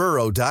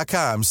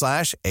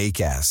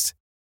 burrow.com/ACAST.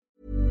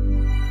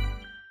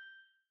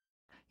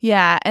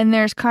 Yeah, and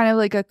there's kind of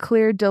like a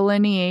clear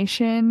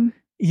delineation.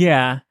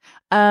 Yeah.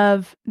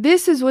 Of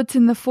this is what's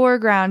in the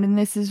foreground and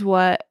this is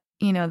what,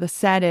 the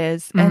set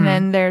is. Mm-hmm. And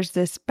then there's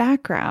this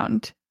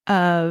background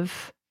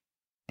of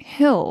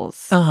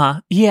hills.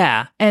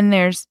 Yeah. And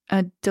there's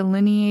a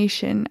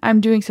delineation. I'm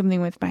doing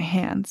something with my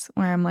hands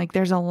where I'm like,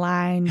 there's a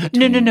line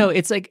between. No.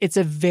 It's like, it's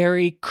a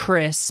very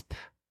crisp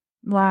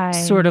line.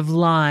 Sort of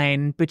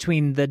line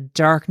between the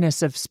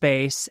darkness of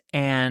space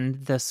and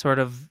the sort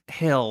of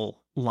hill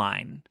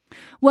line.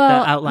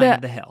 Well, the outline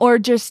of the hill. Or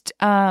just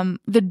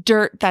the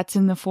dirt that's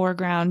in the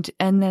foreground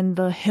and then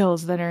the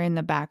hills that are in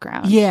the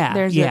background. Yeah.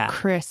 There's a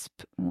crisp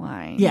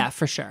line. Yeah,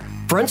 for sure.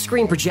 Front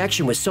screen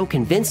projection was so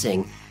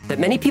convincing that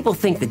many people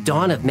think the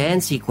Dawn of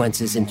Man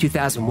sequences in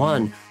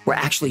 2001 were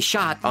actually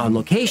shot on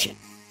location.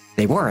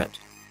 They weren't.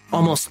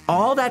 Almost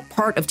all that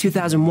part of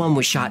 2001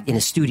 was shot in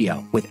a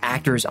studio with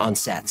actors on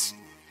sets.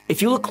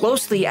 If you look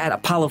closely at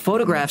Apollo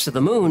photographs of the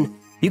moon,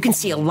 you can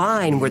see a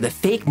line where the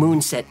fake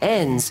moon set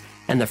ends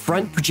and the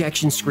front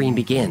projection screen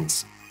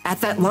begins. At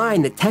that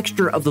line, the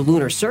texture of the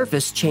lunar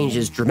surface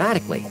changes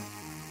dramatically.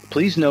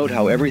 Please note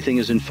how everything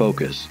is in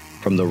focus,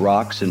 from the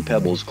rocks and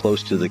pebbles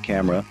close to the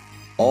camera,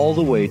 all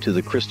the way to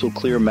the crystal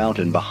clear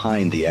mountain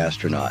behind the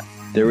astronaut.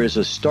 There is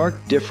a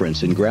stark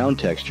difference in ground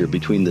texture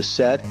between the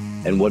set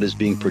and what is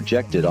being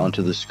projected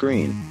onto the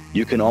screen.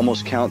 You can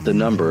almost count the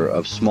number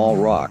of small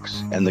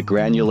rocks and the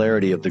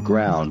granularity of the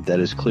ground that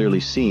is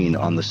clearly seen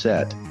on the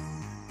set.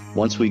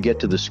 Once we get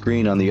to the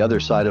screen on the other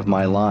side of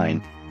my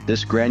line,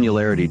 this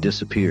granularity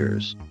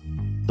disappears.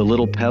 The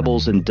little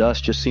pebbles and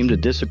dust just seem to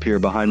disappear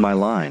behind my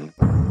line.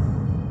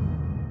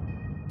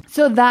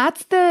 So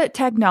that's the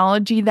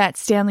technology that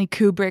Stanley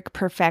Kubrick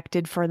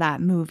perfected for that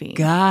movie.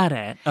 Got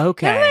it.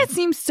 Okay. Doesn't that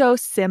seem so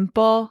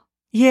simple?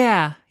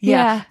 Yeah.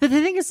 But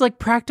the thing is, like,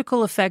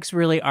 practical effects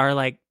really are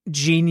like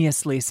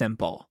geniusly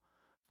simple.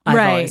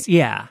 Right.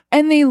 Yeah.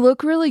 And they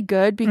look really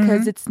good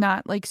because it's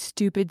not like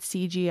stupid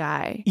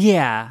CGI.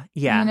 Yeah.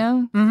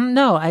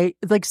 No, I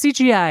like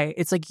CGI.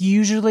 It's like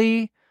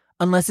usually,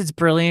 unless it's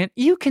brilliant,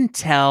 you can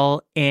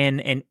tell in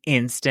an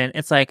instant.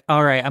 It's like,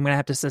 all right, I'm going to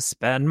have to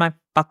suspend my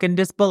fucking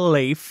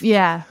disbelief.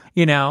 Yeah.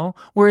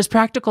 Whereas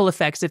practical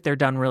effects, if they're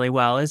done really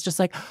well, is just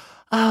like,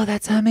 oh,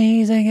 that's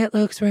amazing. It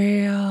looks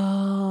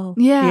real.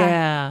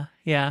 Yeah.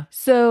 Yeah.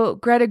 So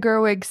Greta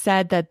Gerwig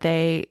said that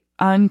they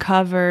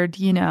uncovered,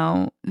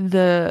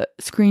 the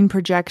screen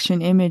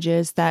projection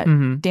images that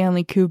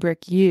Stanley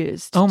Kubrick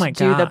used to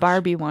do the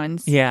Barbie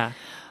ones. Yeah.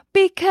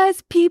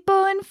 Because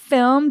people in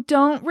film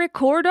don't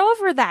record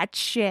over that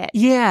shit.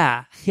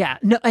 Yeah.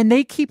 No, and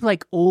they keep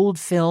like old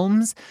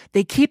films,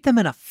 they keep them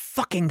in a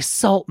fucking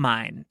salt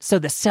mine so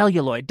the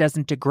celluloid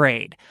doesn't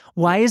degrade.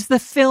 Why is the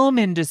film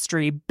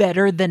industry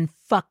better than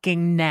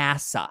fucking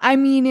NASA? I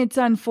mean, it's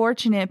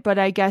unfortunate, but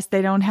I guess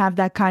they don't have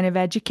that kind of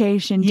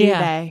education, do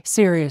they?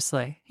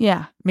 Seriously.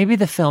 Yeah. Maybe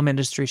the film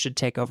industry should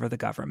take over the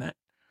government.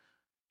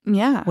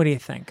 Yeah. What do you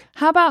think?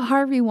 How about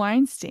Harvey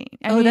Weinstein?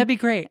 I mean, that'd be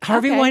great.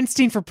 Harvey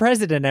Weinstein for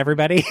president,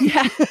 everybody.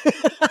 Yeah.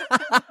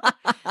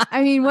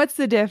 I mean, what's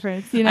the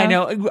difference? I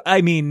know.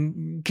 I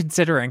mean,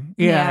 considering.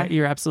 Yeah,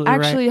 you're absolutely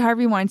right. Actually,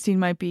 Harvey Weinstein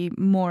might be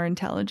more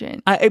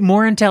intelligent.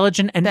 More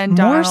intelligent and than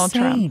more Donald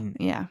sane.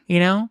 Trump.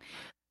 Yeah.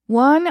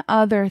 One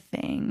other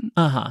thing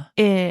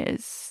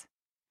is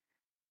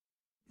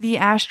the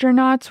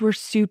astronauts were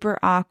super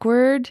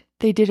awkward.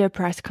 They did a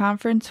press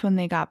conference when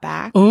they got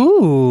back.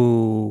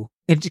 Ooh.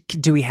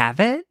 Do we have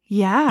it?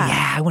 Yeah.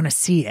 Yeah, I want to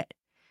see it.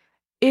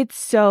 It's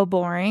so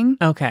boring.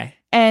 Okay.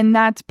 And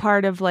that's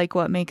part of like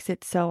what makes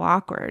it so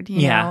awkward,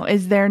 you know,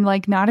 is they're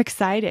like not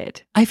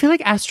excited. I feel like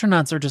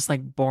astronauts are just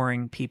like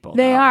boring people.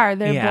 They are.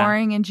 They're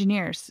boring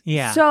engineers.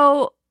 Yeah.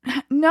 So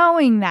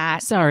knowing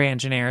that. Sorry,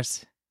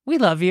 engineers. We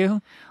love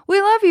you. We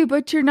love you,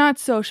 but you're not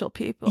social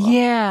people.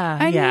 Yeah.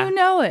 And you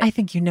know it. I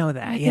think you know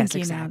that. I yes, think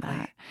you exactly. know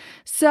that.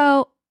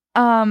 So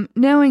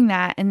knowing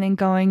that and then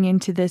going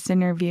into this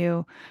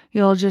interview,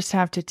 you'll just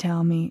have to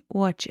tell me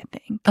what you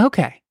think.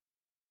 Okay.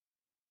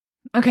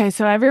 Okay,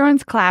 so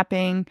everyone's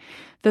clapping.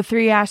 The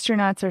 3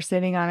 astronauts are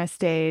sitting on a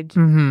stage.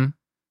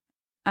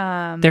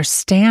 Mm-hmm. They're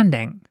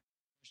standing.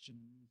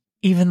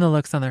 Even the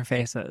looks on their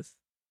faces.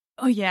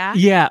 Oh, yeah?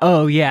 Yeah.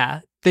 Oh,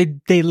 yeah.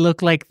 They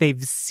look like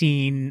they've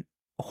seen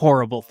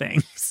horrible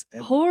things.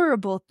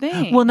 Horrible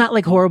things? Well, not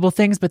like horrible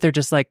things, but they're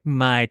just like,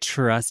 my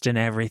trust in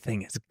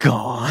everything is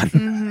gone.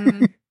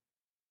 Mm-hmm. It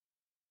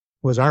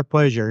was our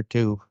pleasure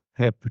to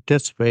have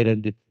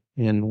participated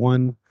in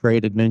one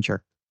great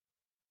adventure.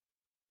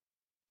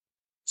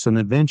 It's an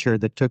adventure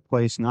that took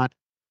place not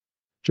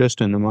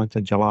just in the month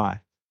of July,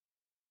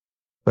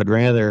 but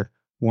rather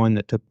one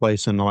that took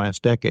place in the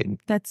last decade.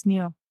 That's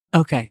new.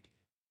 Okay.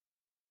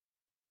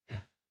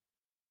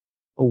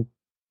 Oh,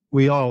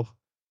 we all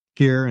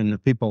here and the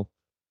people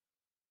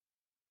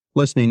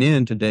listening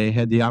in today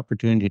had the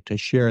opportunity to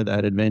share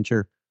that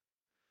adventure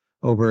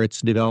over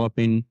its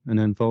developing and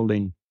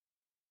unfolding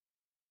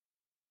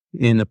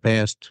in the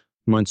past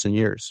months and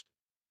years.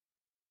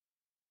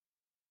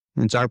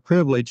 And it's our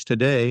privilege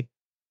today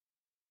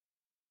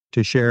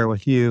to share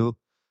with you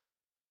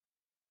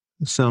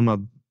some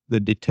of the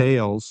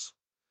details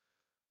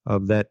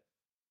of that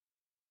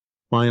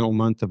final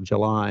month of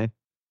July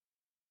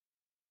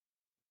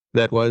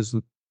that was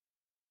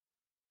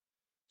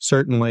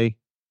certainly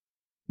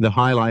the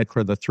highlight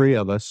for the 3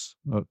 of us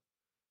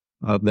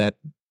of that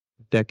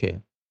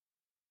decade.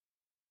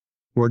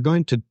 We're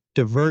going to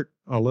divert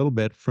a little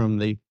bit from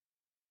the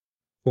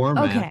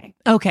format.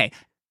 Okay.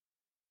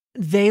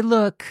 They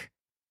look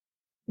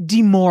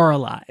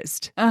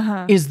demoralized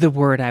is the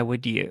word I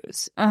would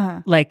use.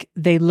 Like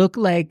they look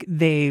like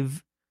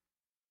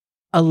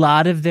a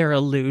lot of their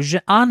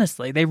illusion,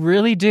 honestly, they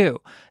really do.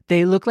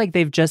 They look like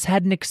they've just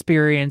had an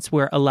experience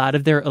where a lot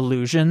of their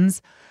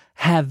illusions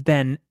have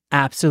been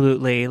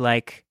absolutely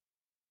like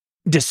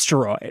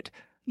destroyed.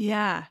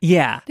 Yeah.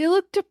 Yeah. They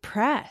look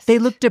depressed. They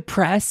look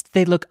depressed.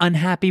 They look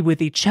unhappy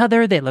with each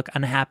other. They look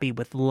unhappy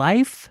with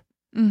life.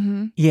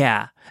 Mm-hmm.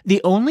 Yeah.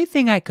 The only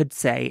thing I could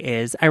say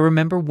is I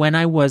remember when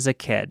I was a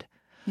kid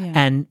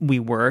and we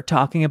were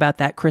talking about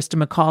that Krista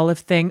McAuliffe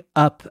thing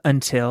up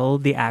until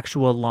the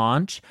actual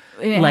launch.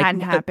 It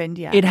hadn't happened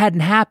yet. It hadn't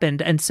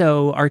happened. And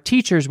so our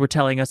teachers were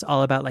telling us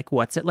all about like,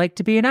 what's it like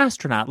to be an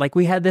astronaut? Like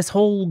we had this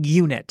whole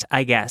unit,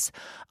 I guess,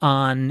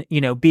 on,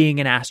 being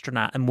an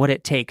astronaut and what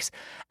it takes.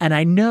 And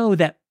I know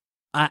that,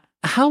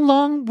 how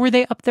long were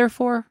they up there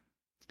for?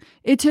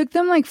 It took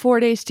them like 4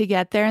 days to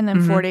get there and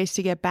then 4 days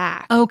to get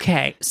back.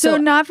 Okay. So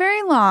not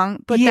very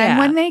long, but then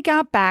when they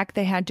got back,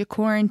 they had to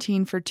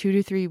quarantine for 2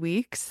 to 3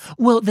 weeks.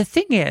 Well, the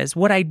thing is,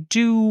 what I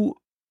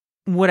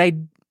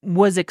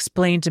was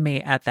explained to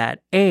me at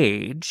that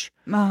age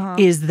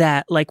is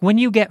that like when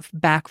you get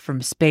back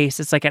from space,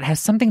 it's like it has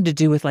something to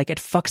do with like it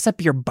fucks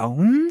up your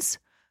bones.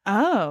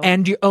 Oh.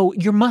 And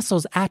your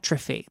muscles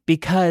atrophy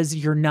because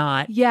you're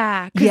not.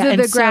 Yeah, because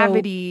of the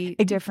gravity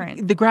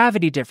difference. The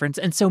gravity difference.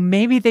 And so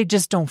maybe they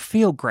just don't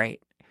feel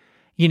great.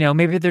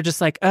 Maybe they're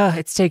just like,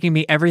 it's taking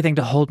me everything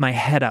to hold my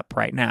head up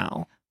right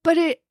now. But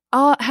it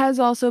has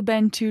also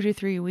been 2 to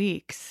 3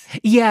 weeks.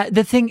 Yeah,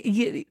 the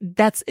thing,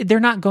 they're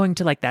not going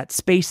to like that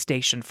space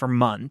station for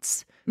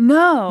months.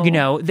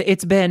 No.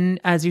 It's been,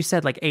 as you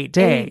said, like 8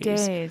 days. 8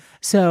 days.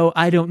 So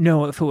I don't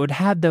know if it would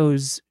have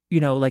those,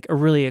 like a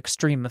really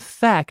extreme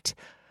effect.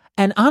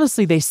 And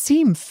honestly, they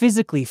seem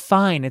physically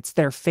fine. It's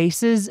their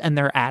faces and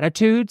their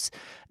attitudes.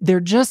 They're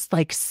just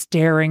like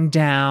staring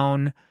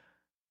down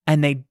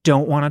and they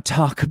don't want to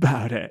talk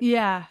about it.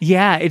 Yeah.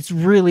 Yeah, it's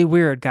really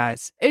weird,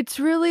 guys. It's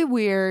really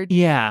weird.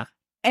 Yeah.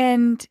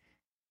 And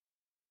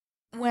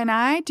when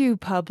I do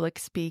public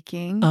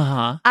speaking,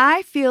 Uh-huh.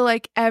 I feel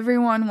like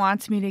everyone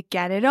wants me to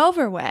get it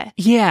over with.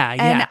 Yeah,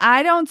 yeah. And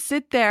I don't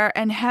sit there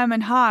and hem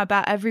and haw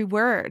about every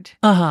word.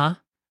 Uh-huh.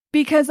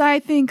 Because I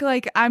think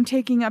like I'm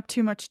taking up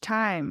too much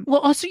time.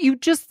 Well, also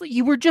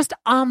you were just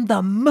on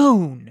the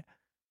moon.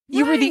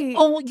 You were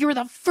you were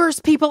the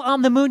first people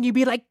on the moon. You'd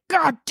be like,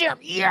 God damn,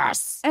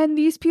 yes. And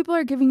these people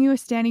are giving you a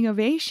standing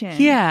ovation.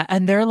 Yeah,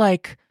 and they're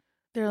like,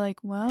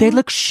 well, they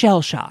look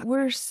shell-shocked.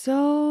 We're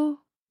so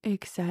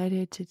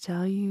excited to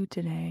tell you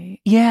today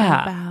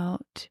Yeah.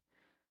 about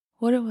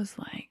what it was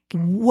like.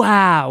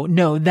 Wow.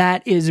 No,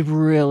 that is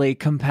really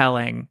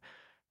compelling.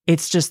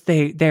 It's just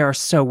they are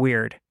so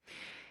weird.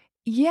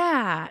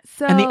 Yeah.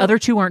 So And the other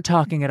two aren't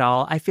talking at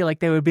all. I feel like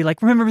they would be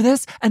like, remember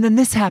this? And then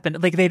this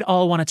happened. Like they'd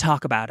all want to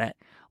talk about it.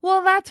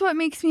 Well, that's what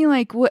makes me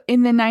like, what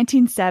in the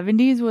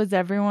 1970s was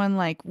everyone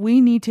like,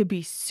 we need to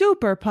be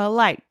super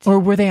polite. Or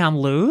were they on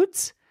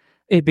lewds?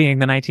 It being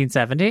the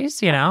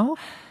 1970s,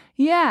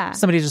 Yeah.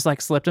 Somebody just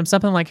like slipped him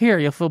something like, here,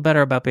 you'll feel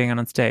better about being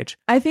on stage.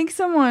 I think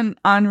someone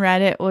on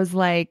Reddit was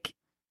like,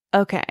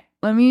 okay,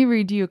 let me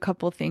read you a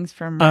couple things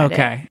from Reddit.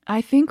 Okay.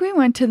 I think we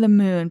went to the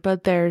moon,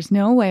 but there's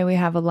no way we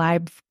have a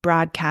live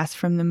broadcast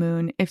from the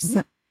moon.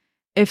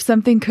 If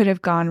something could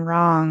have gone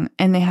wrong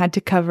and they had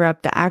to cover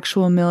up the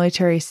actual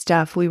military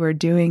stuff we were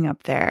doing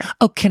up there.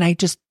 Oh, can I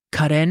just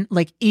cut in?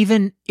 Like,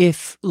 even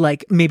if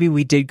like maybe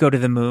we did go to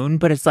the moon,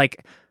 but it's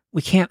like,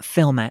 we can't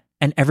film it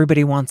and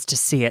everybody wants to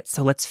see it.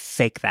 So let's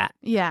fake that.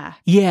 Yeah.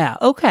 Yeah.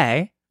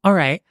 Okay. All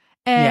right.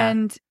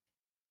 And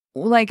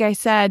like I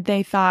said,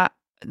 they thought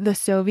the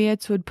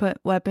Soviets would put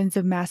weapons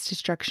of mass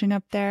destruction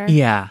up there.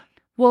 Yeah.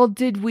 Well,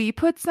 did we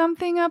put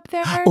something up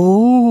there?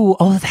 Oh,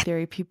 that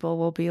theory. People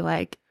will be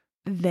like,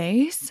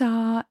 they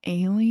saw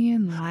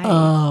alien life.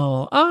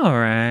 Oh, all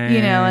right.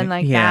 And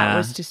like that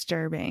was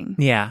disturbing.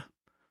 Yeah.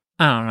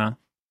 I don't know.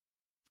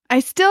 I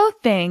still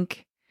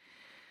think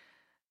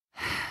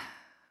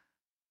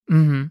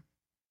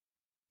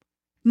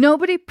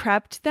nobody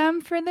prepped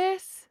them for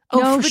this. Oh,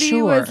 nobody for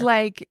sure. was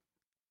like,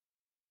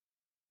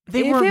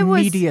 they were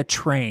media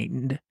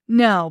trained.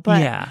 No,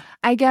 but yeah.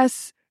 I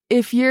guess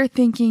if you're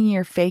thinking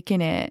you're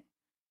faking it,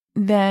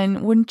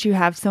 then wouldn't you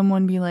have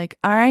someone be like,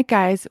 all right,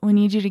 guys, we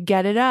need you to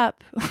get it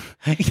up.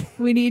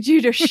 We need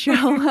you to show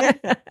us.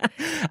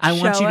 I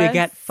want you to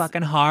get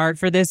fucking hard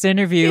for this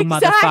interview,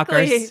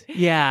 motherfuckers.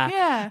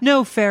 Yeah.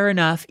 No, fair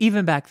enough.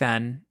 Even back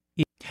then.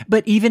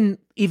 But even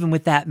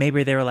with that,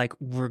 maybe they were like,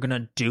 we're going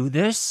to do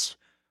this.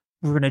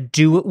 We're going to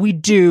do what we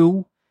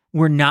do.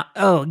 We're not.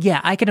 Oh,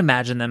 yeah. I can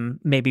imagine them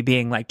maybe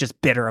being like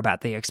just bitter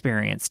about the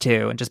experience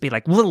too. And just be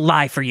like, we'll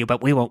lie for you,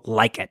 but we won't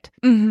like it.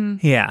 Mm-hmm.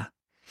 Yeah.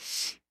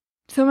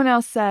 Someone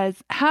else says,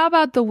 how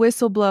about the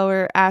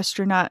whistleblower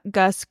astronaut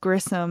Gus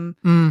Grissom,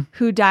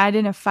 who died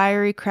in a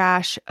fiery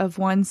crash of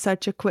one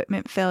such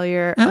equipment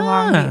failure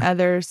along the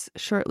others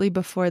shortly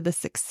before the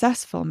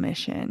successful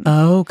mission?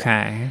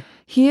 Okay.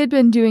 He had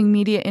been doing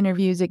media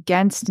interviews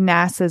against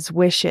NASA's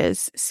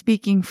wishes,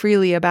 speaking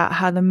freely about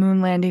how the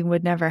moon landing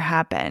would never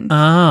happen.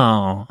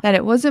 Oh. That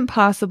it wasn't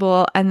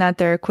possible and that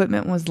their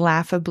equipment was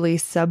laughably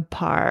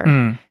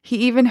subpar. He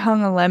even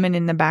hung a lemon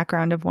in the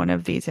background of one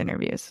of these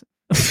interviews.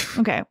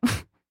 Okay.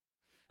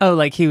 Oh,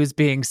 like he was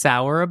being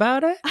sour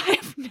about it? I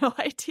have no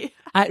idea.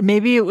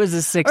 Maybe it was a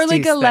 60s or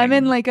like a thing.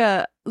 lemon, like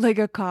a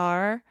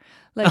car.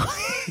 Like,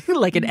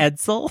 like an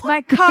Edsel?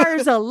 My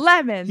car's a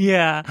lemon.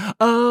 Yeah.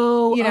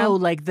 Oh,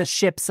 like the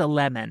ship's a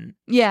lemon.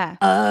 Yeah.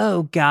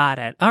 Oh, got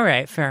it. All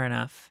right, fair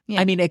enough.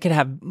 Yeah. I mean, it could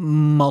have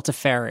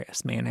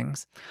multifarious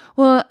meanings.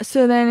 Well,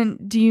 so then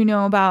do you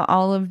know about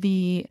all of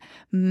the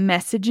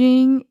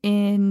messaging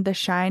in The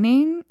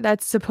Shining?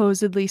 That's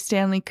supposedly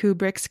Stanley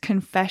Kubrick's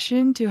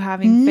confession to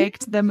having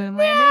faked the moon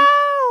landing?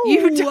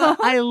 You don't?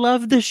 I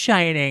love The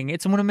Shining.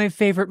 It's one of my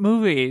favorite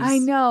movies. I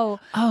know.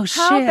 Oh,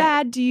 shit. How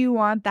bad do you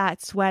want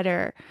that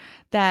sweater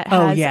that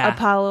has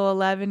Apollo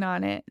 11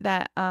 on it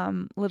that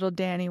little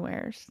Danny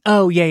wears?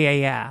 Oh,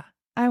 yeah.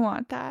 I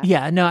want that.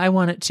 Yeah, no, I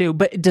want it too.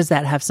 But does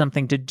that have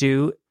something to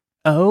do?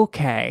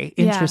 Okay,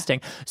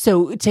 interesting. Yeah.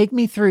 So take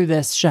me through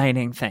this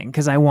Shining thing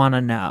because I want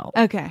to know.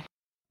 Okay.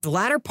 The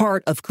latter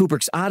part of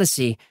Kubrick's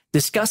Odyssey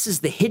discusses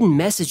the hidden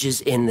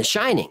messages in The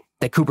Shining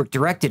that Kubrick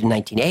directed in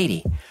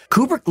 1980.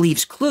 Kubrick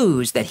leaves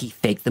clues that he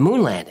faked the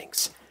moon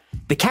landings.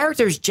 The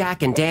characters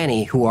Jack and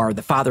Danny, who are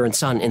the father and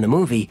son in the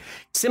movie,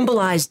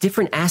 symbolize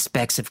different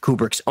aspects of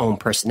Kubrick's own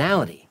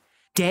personality.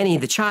 Danny,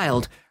 the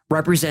child,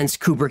 represents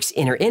Kubrick's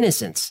inner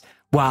innocence,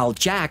 while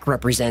Jack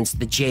represents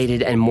the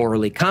jaded and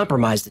morally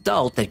compromised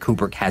adult that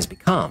Kubrick has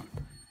become.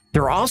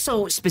 There are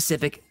also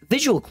specific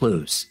visual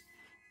clues.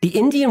 The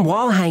Indian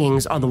wall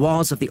hangings on the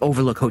walls of the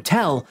Overlook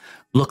Hotel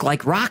look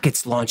like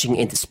rockets launching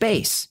into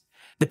space.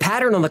 The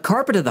pattern on the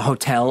carpet of the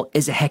hotel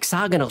is a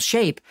hexagonal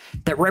shape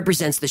that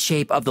represents the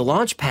shape of the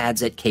launch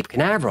pads at Cape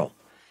Canaveral.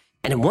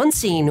 And in one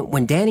scene,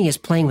 when Danny is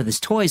playing with his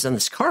toys on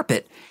this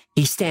carpet,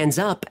 he stands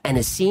up and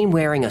is seen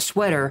wearing a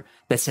sweater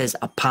that says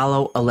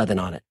Apollo 11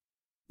 on it.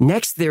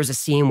 Next, there's a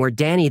scene where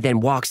Danny then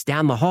walks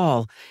down the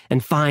hall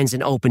and finds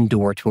an open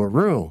door to a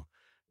room.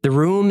 The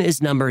room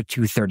is number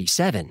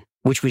 237,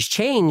 which was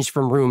changed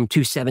from room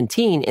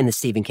 217 in the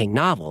Stephen King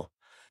novel.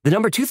 The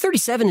number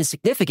 237 is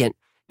significant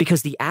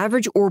because the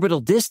average orbital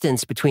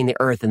distance between the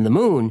Earth and the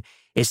Moon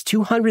is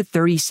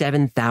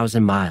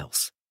 237,000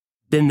 miles.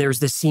 Then there's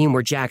the scene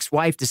where Jack's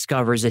wife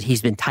discovers that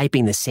he's been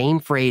typing the same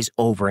phrase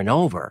over and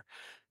over.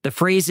 The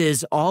phrase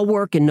is, all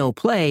work and no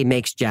play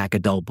makes Jack a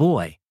dull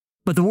boy.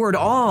 But the word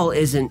all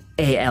isn't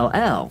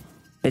A-L-L.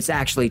 It's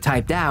actually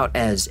typed out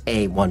as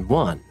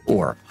A-11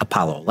 or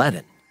Apollo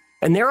 11.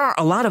 And there are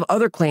a lot of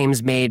other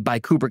claims made by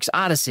Kubrick's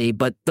Odyssey,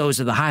 but those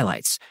are the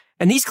highlights.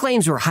 And these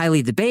claims were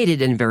highly debated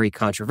and very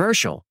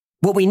controversial.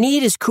 What we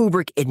need is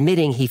Kubrick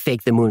admitting he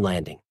faked the moon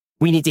landing.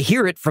 We need to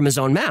hear it from his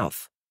own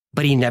mouth.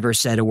 But he never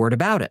said a word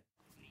about it.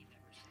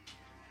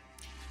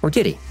 Or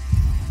did he?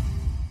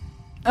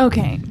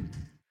 Okay.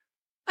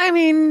 I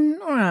mean,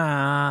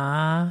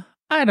 I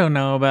don't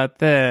know about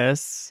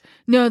this.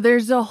 No,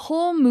 there's a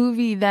whole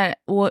movie that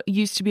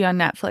used to be on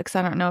Netflix.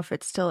 I don't know if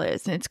it still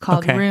is. And it's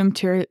called Room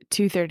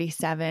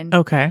 237.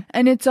 Okay.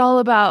 And it's all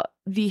about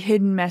the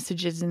hidden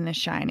messages in The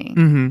Shining.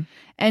 Mm-hmm.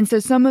 And so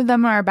some of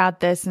them are about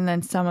this, and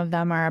then some of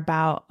them are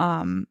about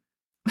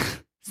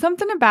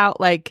something about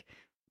like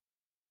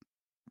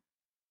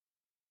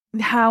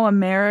how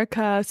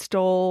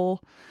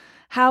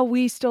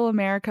we stole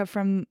America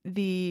from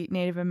the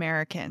Native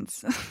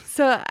Americans.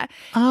 So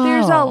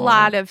there's a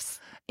lot of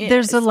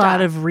There's a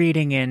lot of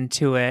reading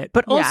into it.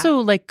 But also,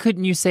 like,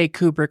 couldn't you say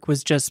Kubrick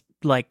was just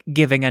like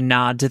giving a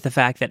nod to the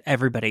fact that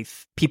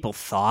people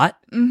thought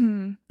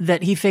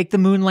that he faked the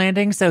moon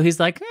landing? So he's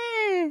like,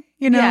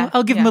 You know, Yeah,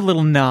 I'll give him yeah. a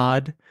little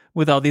nod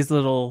with all these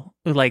little,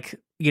 like,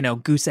 you know,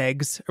 goose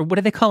eggs. Or what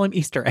do they call them?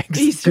 Easter eggs.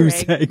 Easter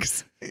goose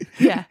eggs. eggs.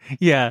 Yeah.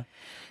 Yeah.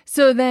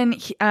 So then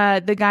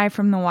the guy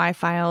from the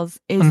Y-Files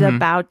is Mhm.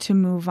 about to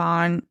move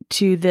on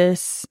to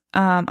this,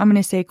 I'm going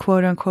to say,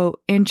 quote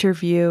unquote,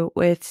 interview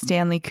with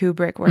Stanley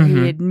Kubrick, where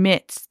Mhm. he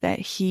admits that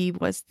he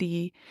was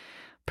the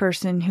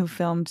person who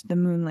filmed the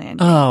moon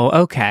landing. Oh,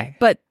 okay.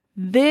 But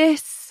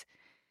this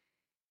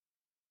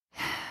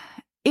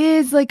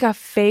is like a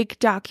fake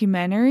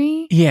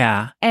documentary.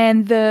 Yeah.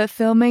 And the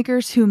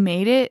filmmakers who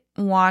made it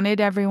wanted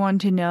everyone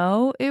to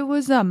know it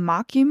was a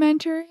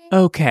mockumentary.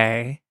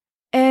 Okay.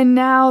 And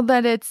now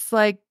that it's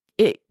like,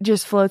 it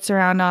just floats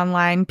around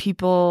online,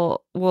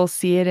 people will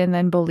see it and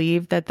then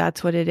believe that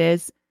that's what it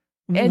is.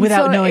 And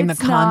Without so knowing the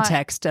it's not-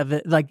 context of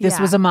it. Like, this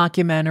Yeah. was a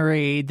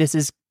mockumentary. This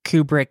is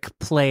Kubrick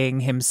playing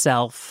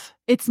himself.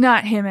 It's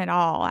not him at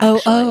all, Oh,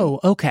 actually. oh,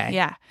 okay.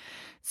 Yeah.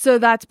 So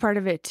that's part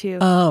of it too.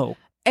 Oh.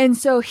 And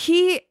so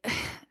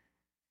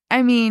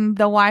I mean,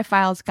 the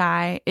Y-Files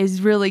guy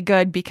is really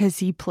good because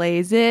he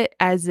plays it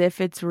as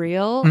if it's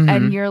real. Mhm.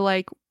 And you're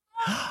like,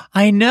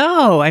 I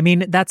know. I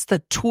mean, that's the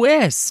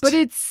twist. but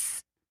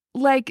it's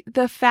like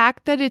the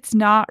fact that it's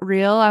not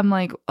real. I'm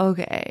like,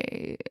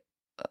 okay,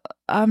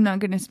 I'm not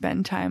going to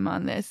spend time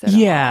on this. At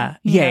Yeah. all,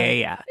 you know?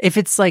 Yeah. If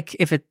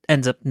it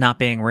ends up not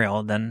being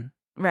real, then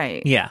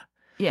Right. yeah.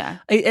 Yeah.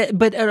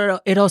 But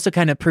it also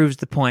kind of proves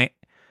the point.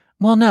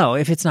 Well, no,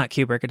 if it's not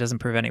Kubrick, it doesn't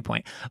prove any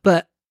point.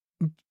 But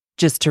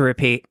just to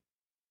repeat,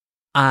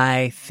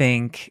 I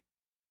think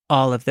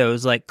all of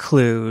those like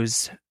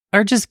clues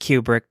are just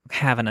Kubrick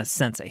having a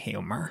sense of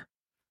humor.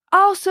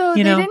 Also,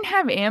 You they know? didn't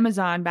have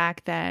Amazon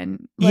back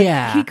then. Like,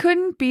 Yeah. He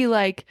couldn't be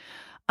like,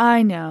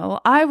 I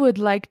know, I would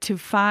like to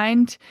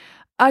find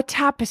a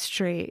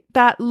tapestry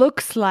that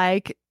looks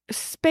like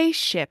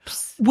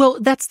spaceships. Well,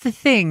 that's the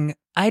thing.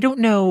 I don't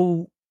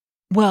know.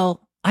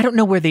 Well, I don't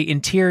know where the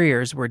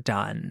interiors were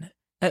done.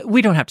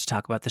 We don't have to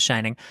talk about The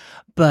Shining,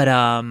 but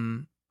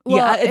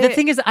the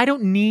thing is, I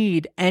don't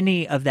need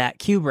any of that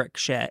Kubrick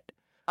shit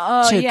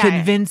to yeah,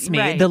 convince me.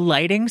 right. The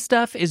lighting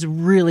stuff is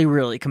really,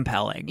 really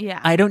compelling. Yeah.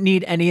 I don't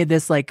need any of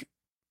this like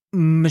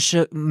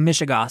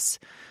mishigas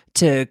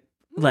to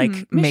like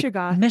make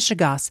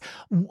mishigas.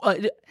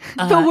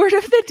 The word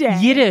of the day.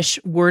 Yiddish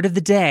word of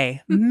the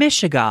day.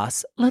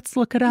 Mishigas. Let's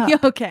look it up. Yeah,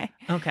 okay.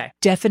 Okay.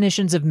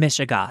 Definitions of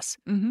mishigas.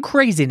 Mhm.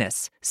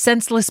 Craziness,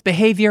 senseless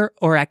behavior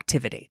or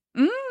activity.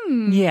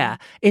 Yeah.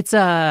 It's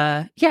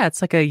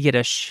like a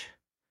Yiddish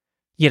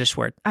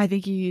word. I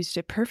think you used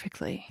it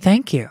perfectly.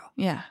 Thank you.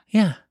 Yeah.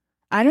 Yeah.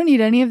 I don't need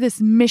any of this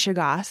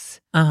mishigas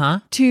Uh-huh.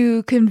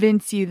 to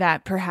convince you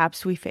that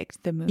perhaps we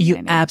faked the moon You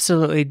landing.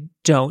 absolutely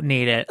don't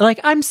need it. Like,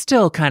 I'm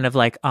still kind of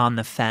like on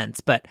the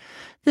fence, but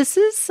this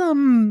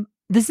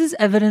is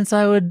evidence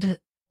I would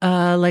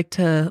like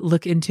to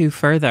look into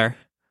further.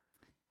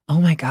 Oh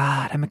my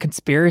God, I'm a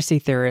conspiracy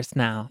theorist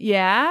now.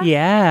 Yeah?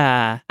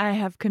 Yeah. I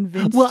have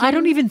convinced Well, I you?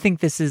 don't even think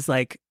this is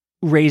like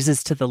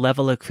raises to the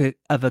level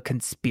of a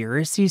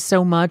conspiracy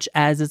so much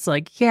as it's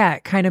like, yeah,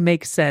 it kind of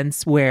makes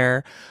sense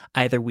where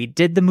either we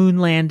did the moon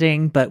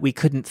landing, but we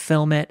couldn't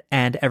film it.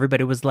 And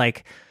everybody was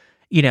like,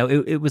 you know,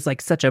 it was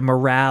like such a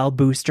morale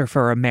booster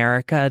for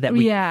America that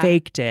we Yeah.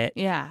 faked it.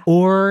 Yeah.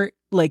 Or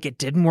like it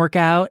didn't work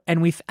out.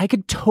 And I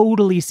could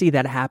totally see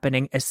that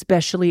happening,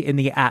 especially in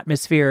the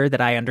atmosphere that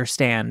I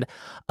understand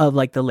of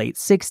like the late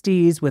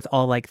 60s with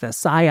all like the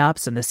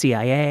PSYOPs and the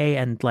CIA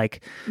and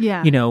like,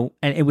 Yeah. you know,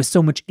 and it was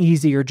so much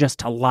easier just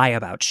to lie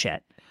about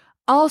shit.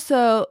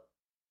 Also,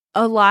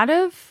 a lot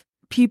of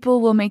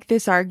people will make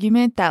this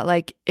argument that,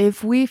 like,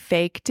 if we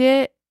faked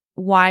it,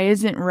 why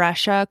isn't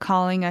Russia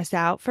calling us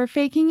out for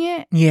faking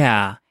it?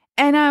 Yeah.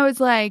 And I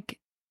was like,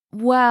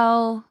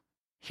 well,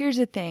 here's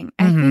the thing.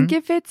 I Mhm. think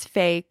if it's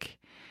fake,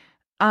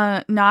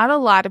 not a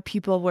lot of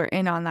people were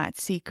in on that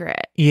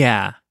secret.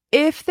 Yeah.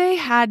 If they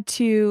had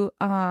to,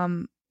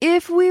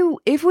 if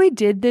we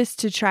did this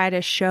to try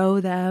to show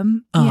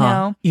them, you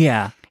know,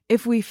 Yeah.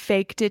 if we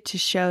faked it to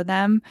show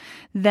them,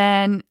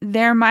 then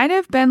there might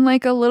have been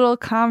like a little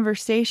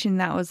conversation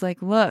that was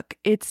like, look,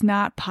 it's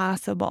not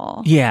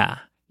possible. Yeah.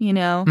 You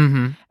know?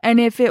 Mhm. And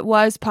if it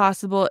was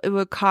possible, it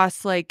would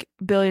cost like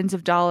billions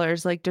of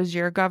dollars. Like, does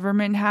your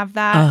government have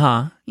that?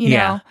 Uh-huh. You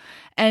Yeah. know?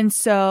 And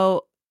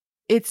so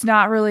it's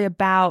not really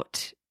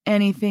about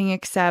anything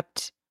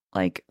except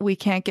like we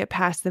can't get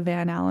past the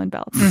Van Allen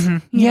belts.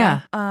 Mhm. you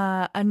Yeah.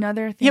 know?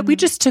 Another thing. Yeah, we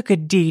just took a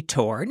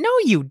detour. No,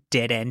 you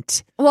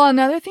didn't. Well,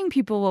 another thing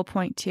people will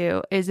point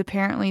to is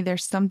apparently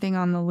there's something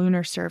on the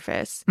lunar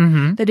surface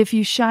Mhm. that if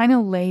you shine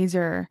a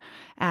laser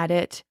at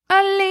it,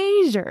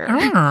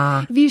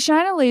 Ah. if you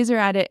shine a laser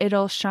at it,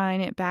 it'll shine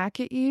it back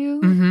at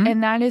you. Mhm.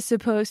 And that is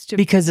supposed to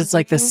Because it's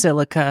like the prove-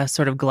 silica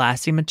sort of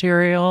glassy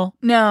material.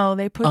 No,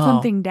 they put Oh.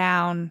 something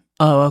down.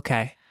 Oh,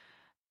 okay.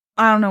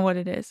 I don't know what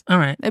it is. All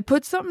right. They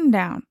put something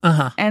down.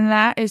 Uh-huh. And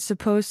that is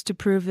supposed to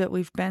prove that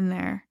we've been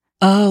there.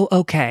 Oh,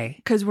 okay.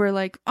 Because we're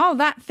like, oh,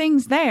 that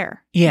thing's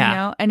there. Yeah. You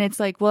know? And it's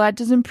like, well, that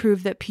doesn't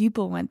prove that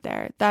people went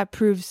there. That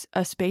proves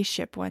a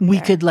spaceship went We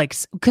there. could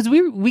because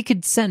we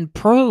could send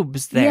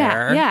probes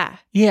there.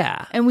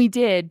 Yeah. And we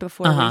did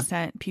before we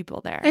sent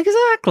people there.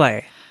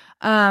 Exactly.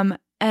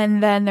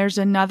 And then there's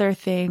another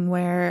thing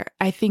where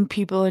I think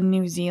people in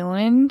New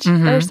Zealand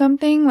or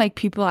something, like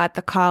people at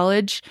the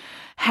college,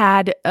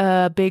 had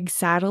a big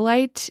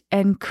satellite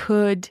and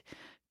could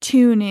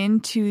tune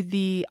into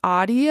the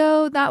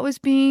audio that was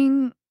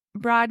being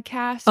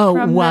broadcast from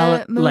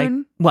the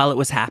moon. While it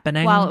was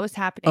happening? While it was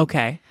happening.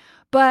 Okay.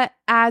 But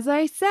as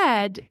I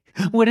said...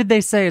 What did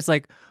they say? It's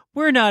like,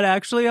 we're not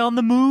actually on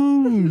the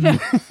moon.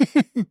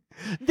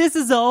 This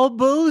is all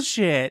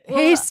bullshit. Well,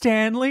 hey,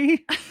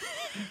 Stanley.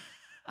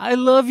 I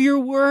love your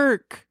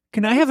work.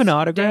 Can I have an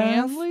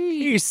autograph?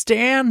 Stanley? Hey,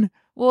 Stan.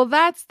 Well,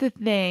 that's the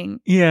thing.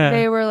 Yeah.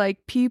 They were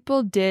like,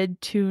 people did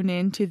tune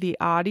into the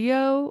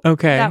audio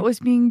Okay. that was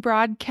being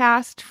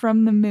broadcast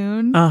from the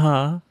moon.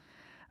 Uh-huh.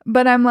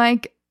 But I'm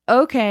like,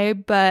 okay,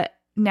 but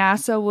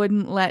NASA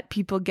wouldn't let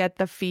people get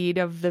the feed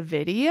of the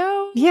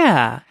video?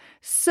 Yeah.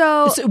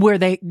 So where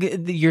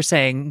you're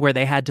saying where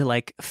they had to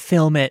like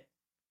film it,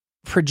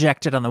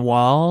 project it on the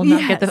wall?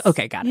 Not get the,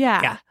 okay, got it.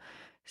 Yeah.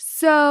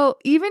 So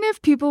even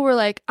if people were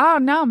like, oh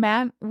no,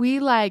 man, we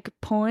like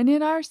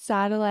pointed our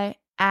satellite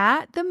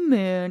at the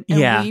moon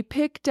and we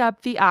picked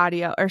up the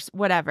audio or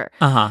whatever.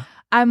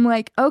 I'm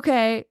like,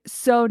 okay,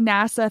 so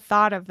NASA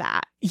thought of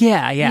that.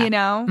 Yeah. You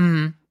know?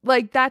 Mm-hmm.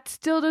 Like that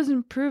still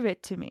doesn't prove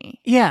it to me.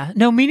 Yeah.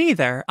 No, me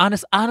neither.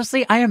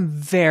 Honestly, I am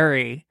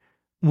very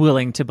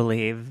willing to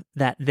believe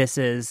that this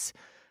is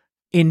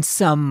in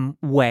some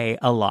way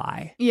a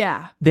lie.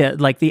 Yeah.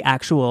 The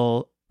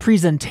actual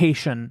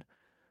presentation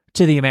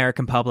to the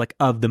American public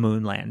of the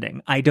moon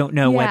landing. I don't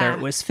know whether it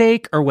was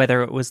fake or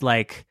whether it was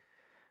like,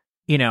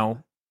 you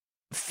know,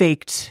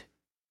 faked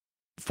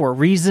for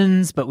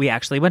reasons, but we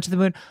actually went to the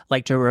moon,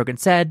 like Joe Rogan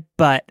said,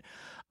 but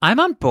I'm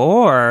on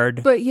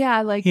board. But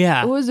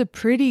it was a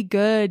pretty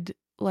good,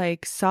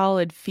 like,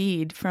 solid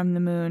feed from the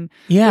moon.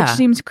 Yeah. Which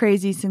seems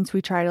crazy since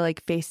we try to,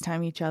 like,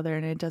 FaceTime each other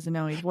and it doesn't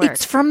always work.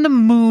 It's from the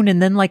moon,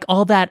 and then, like,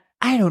 all that,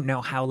 I don't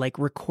know how, like,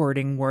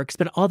 recording works,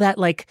 but all that,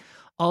 like,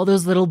 all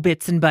those little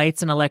bits and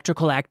bytes and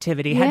electrical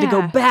activity had to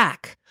go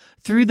back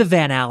through the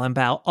Van Allen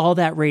belt, all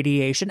that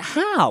radiation.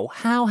 How?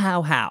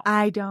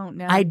 I don't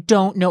know. I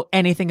don't know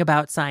anything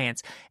about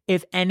science.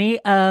 If any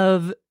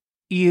of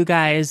you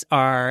guys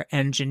are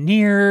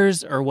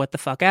engineers or what the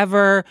fuck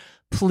ever,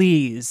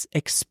 please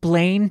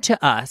explain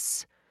to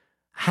us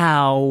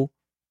how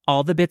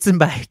all the bits and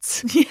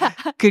bytes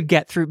could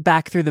get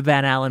back through the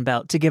Van Allen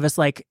belt to give us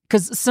like,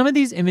 because some of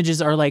these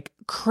images are like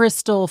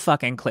crystal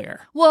fucking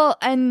clear. Well,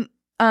 and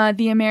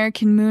the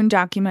American Moon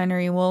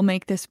documentary will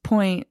make this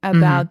point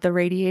about the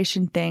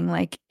radiation thing.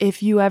 Like,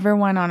 if you ever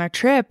went on a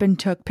trip and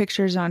took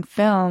pictures on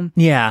film,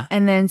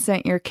 and then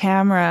sent your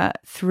camera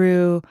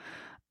through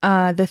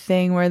the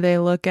thing where they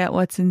look at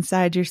what's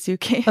inside your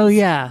suitcase. Oh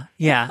yeah.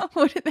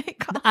 What do they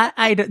call it?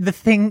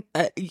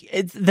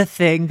 It's the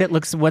thing that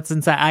looks what's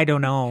inside. I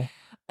don't know.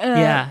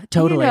 Yeah,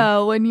 totally. You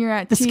know, when you're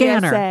at the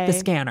TSA.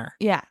 scanner.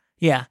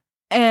 Yeah.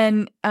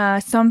 And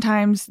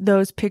sometimes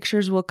those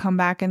pictures will come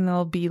back and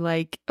they'll be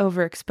like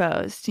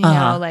overexposed. You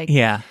know, like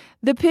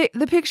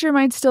the picture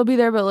might still be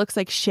there, but it looks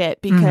like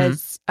shit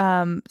because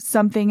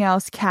something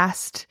else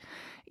cast,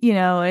 you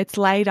know, its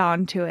light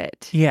onto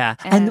it. Yeah,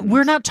 and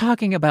we're not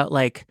talking about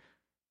like,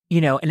 you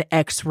know, an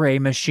X-ray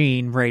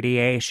machine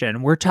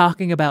radiation. We're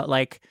talking about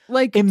like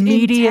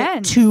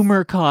immediate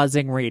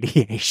tumor-causing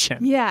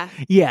radiation.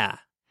 Yeah.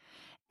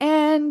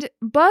 And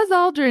Buzz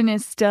Aldrin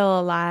is still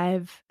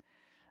alive.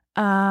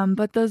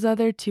 But those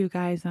other two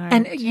guys aren't.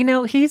 And, you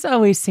know, he's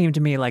always seemed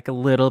to me like a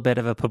little bit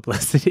of a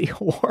publicity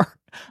whore.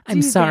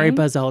 I'm sorry, think?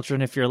 Buzz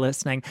Aldrin, if you're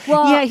listening.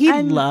 Well, yeah, he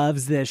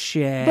loves this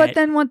shit. But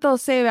then what they'll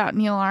say about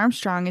Neil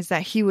Armstrong is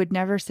that he would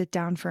never sit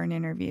down for an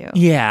interview.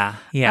 Yeah.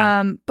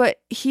 But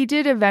he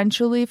did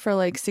eventually for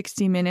like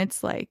 60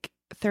 Minutes, like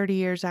 30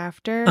 years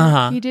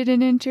after he did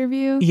an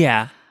interview.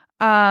 Yeah.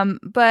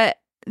 But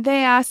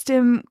they asked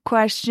him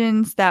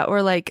questions that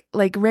were like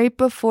right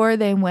before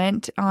they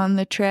went on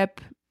the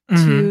trip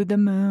to the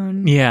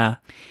moon. Yeah.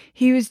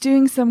 He was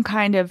doing some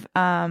kind of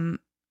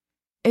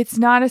it's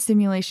not a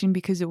simulation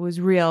because it was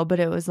real, but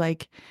it was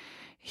like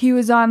he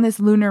was on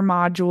this lunar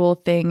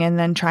module thing and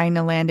then trying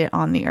to land it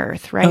on the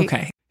Earth, right?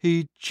 Okay.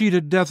 He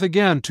cheated death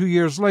again 2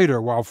 years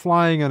later while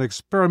flying an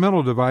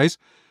experimental device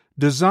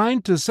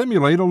designed to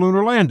simulate a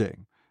lunar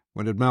landing.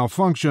 When it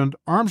malfunctioned,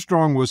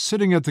 Armstrong was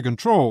sitting at the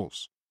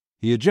controls.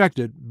 He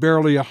ejected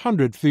barely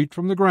 100 feet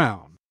from the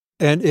ground.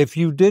 And if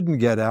you didn't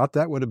get out,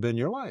 that would have been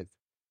your life.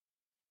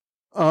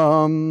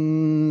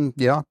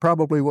 Yeah,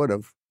 probably would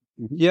have.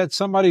 Yet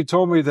somebody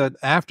told me that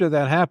after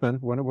that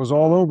happened, when it was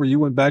all over, you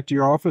went back to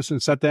your office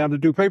and sat down to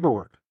do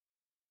paperwork.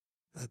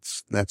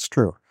 That's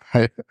true.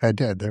 I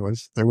did. There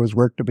was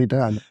work to be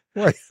done.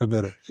 Wait a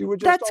minute.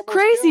 That's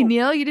crazy,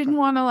 Neil. You didn't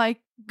want to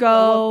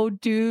go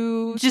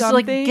do just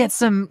something? get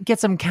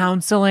some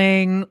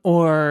counseling,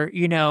 or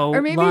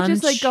or maybe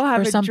lunch just go have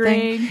or a something.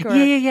 drink, or,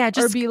 yeah.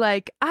 Just, or be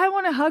like, I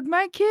want to hug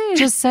my kid.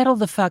 Just settle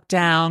the fuck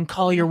down.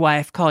 Call your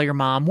wife. Call your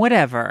mom.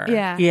 Whatever.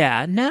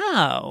 Yeah.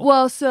 No.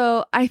 Well,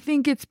 so I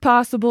think it's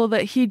possible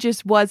that he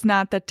just was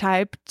not the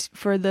type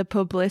for the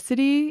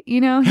publicity.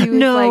 He was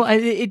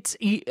it's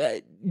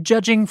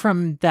judging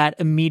from that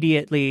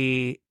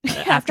immediately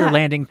after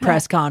landing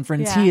press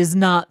conference. He is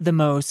not the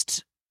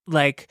most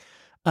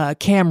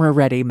camera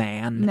ready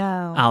man.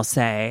 No, I'll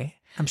say.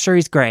 I'm sure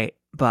he's great,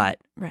 but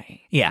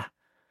right. Yeah.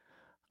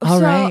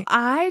 All right.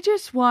 I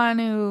just want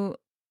to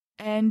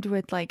end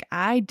with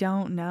I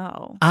don't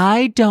know.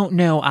 I don't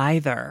know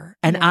either.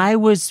 And I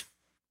was,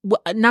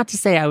 not to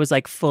say I was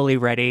fully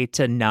ready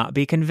to not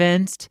be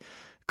convinced,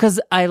 because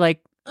I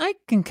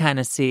can kind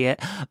of see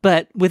it,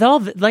 but with all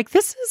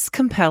this is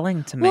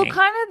compelling to me. Well,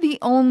 kind of the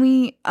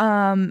only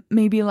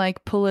maybe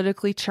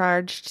politically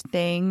charged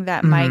thing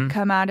that might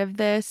come out of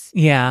this,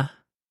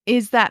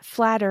 is that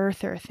flat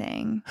earther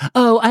thing.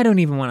 Oh, I don't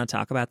even want to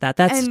talk about that.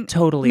 That's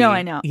totally no,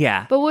 I know.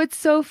 Yeah, but what's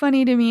so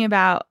funny to me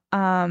about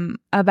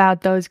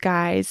those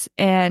guys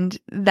and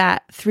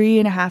that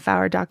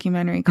 3.5-hour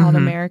documentary called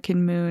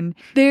American Moon,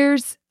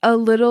 there's a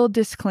little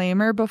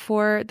disclaimer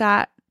before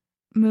that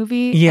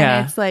movie.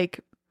 Yeah, and it's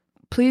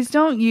please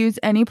don't use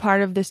any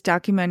part of this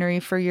documentary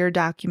for your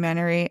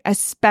documentary,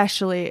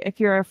 especially if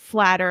you're a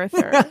flat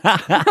earther. No,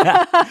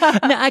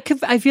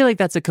 I feel like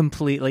that's a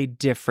completely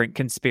different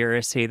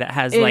conspiracy that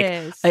has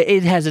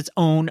it has its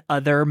own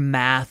other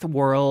math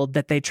world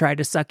that they try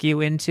to suck you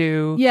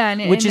into. Yeah,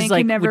 which and is they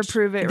can never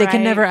prove it. They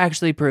can never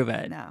actually prove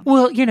it. No.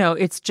 Well,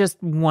 it's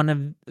just one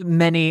of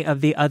many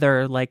of the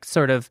other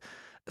sort of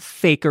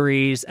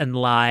fakeries and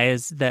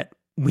lies that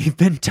we've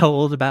been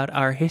told about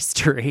our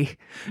history.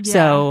 Yeah.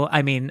 So,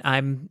 I mean,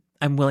 I'm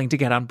willing to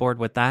get on board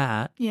with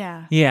that.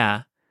 Yeah.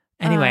 Yeah.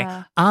 Anyway,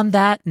 on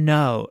that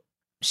note,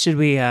 should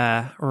we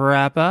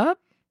wrap up?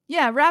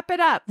 Yeah, wrap it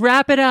up.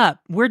 Wrap it up.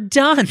 We're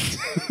done.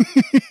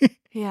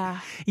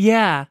 Yeah.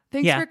 Yeah.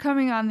 Thanks for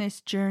coming on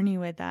this journey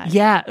with us.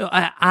 Yeah,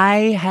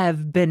 I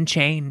have been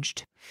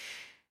changed.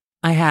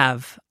 I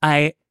have.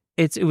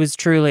 It was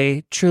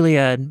truly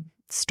a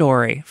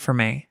story for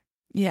me.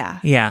 Yeah.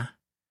 Yeah.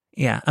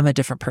 Yeah, I'm a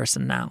different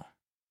person now.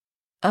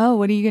 Oh,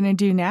 what are you going to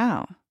do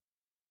now?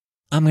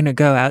 I'm going to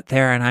go out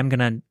there and I'm going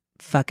to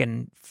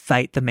fucking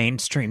fight the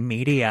mainstream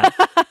media.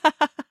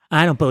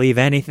 I don't believe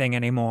anything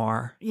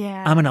anymore.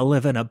 Yeah. I'm going to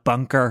live in a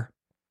bunker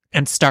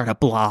and start a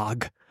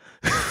blog.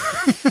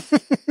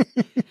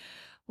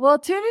 Well,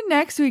 tune in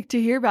next week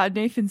to hear about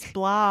Nathan's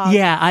blog.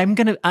 Yeah, I'm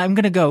going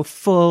to go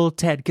full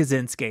Ted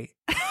Kaczynski.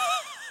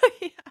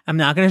 Yeah. I'm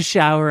not going to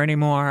shower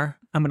anymore.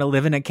 I'm going to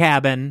live in a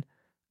cabin.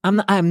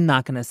 I'm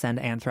not going to send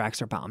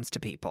anthrax or bombs to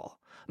people,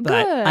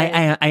 but Good.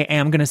 I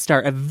am going to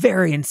start a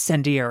very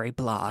incendiary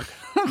blog.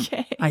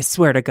 Okay. I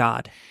swear to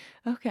God.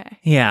 Okay.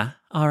 Yeah.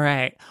 All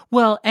right.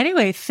 Well,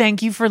 anyway,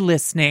 thank you for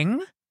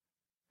listening,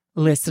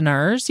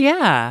 listeners.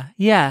 Yeah.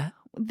 Yeah.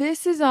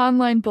 This is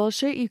Online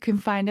Bullshit. You can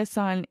find us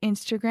on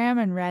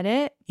Instagram and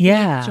Reddit.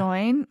 Yeah.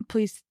 Join.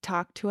 Please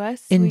talk to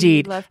us.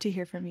 Indeed. We'd love to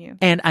hear from you.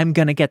 And I'm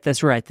going to get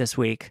this right this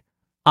week.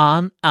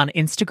 On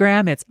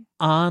Instagram, it's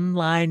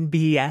Online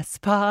BS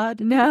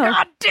Pod. No.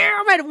 God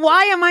damn it.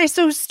 Why am I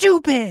so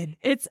stupid?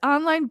 It's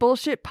Online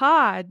Bullshit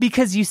Pod.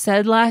 Because you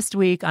said last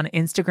week on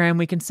Instagram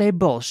we can say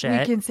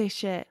bullshit. We can say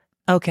shit.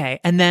 Okay.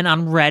 And then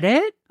on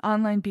Reddit?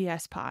 Online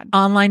BS Pod.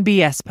 Online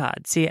BS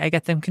Pod. See, I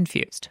get them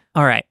confused.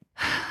 All right.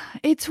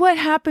 It's what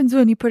happens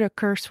when you put a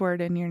curse word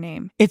in your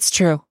name. It's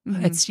true.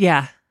 Mm-hmm. It's,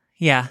 yeah.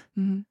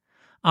 Mm-hmm.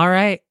 All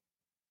right.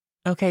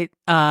 Okay.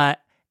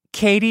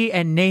 Katie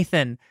and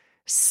Nathan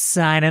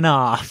signing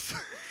off.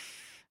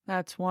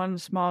 That's one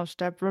small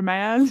step for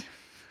man.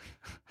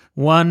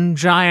 One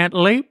giant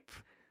leap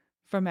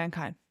for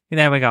mankind.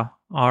 There we go.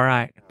 All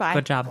right. Bye.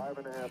 Good job.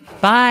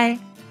 Bye.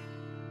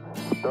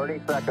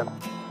 30 seconds.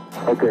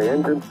 Okay,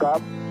 engine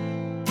stop.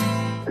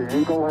 The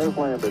Eagle has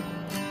landed.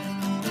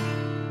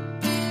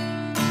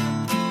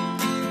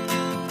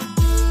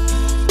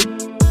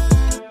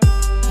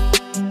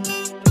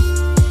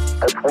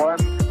 That's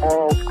one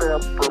small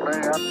step for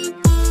man,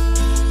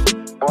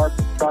 one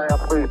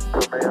giant leap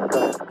for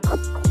mankind.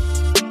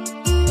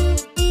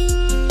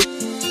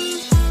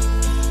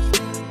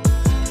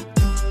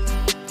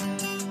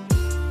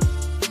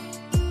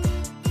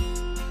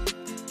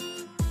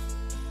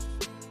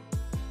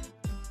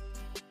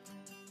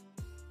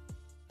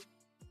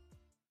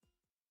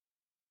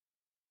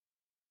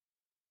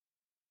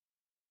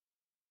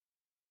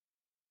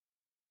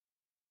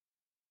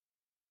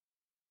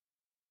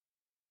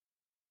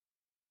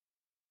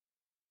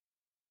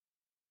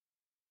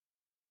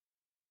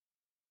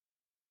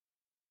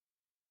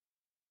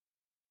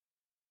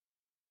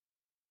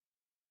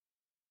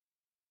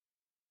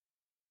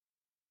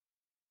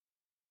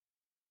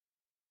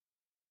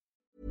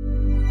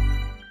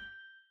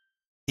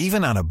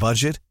 Even on a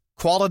budget,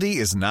 quality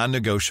is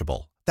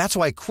non-negotiable. That's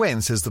why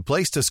Quince is the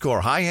place to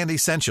score high-end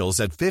essentials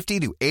at 50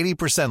 to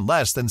 80%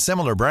 less than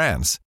similar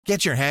brands.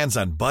 Get your hands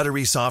on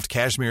buttery soft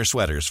cashmere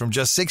sweaters from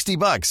just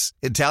 $60,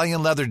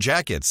 Italian leather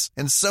jackets,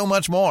 and so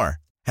much more.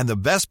 And the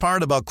best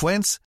part about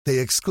Quince, they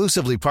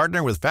exclusively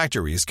partner with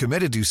factories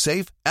committed to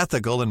safe,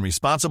 ethical, and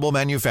responsible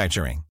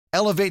manufacturing.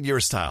 Elevate your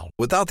style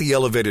without the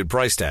elevated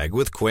price tag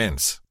with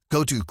Quince.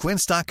 Go to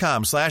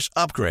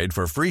quince.com/upgrade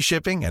for free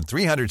shipping and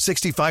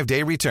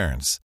 365-day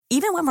returns.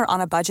 Even when we're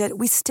on a budget,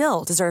 we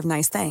still deserve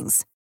nice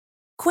things.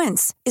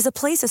 Quince is a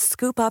place to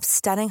scoop up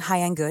stunning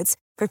high-end goods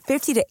for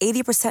 50 to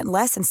 80%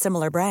 less than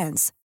similar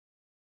brands.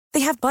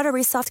 They have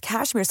buttery soft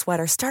cashmere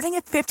sweaters starting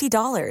at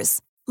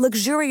 $50,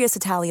 luxurious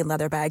Italian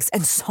leather bags,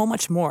 and so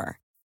much more.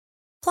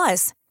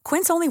 Plus,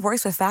 Quince only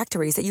works with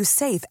factories that use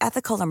safe,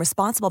 ethical, and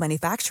responsible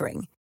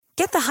manufacturing.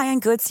 Get the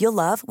high-end goods you'll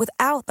love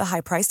without the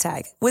high price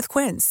tag with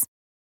Quince.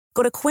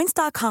 Go to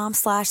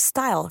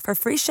quince.com/style for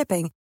free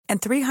shipping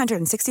and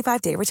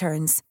 365-day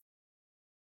returns.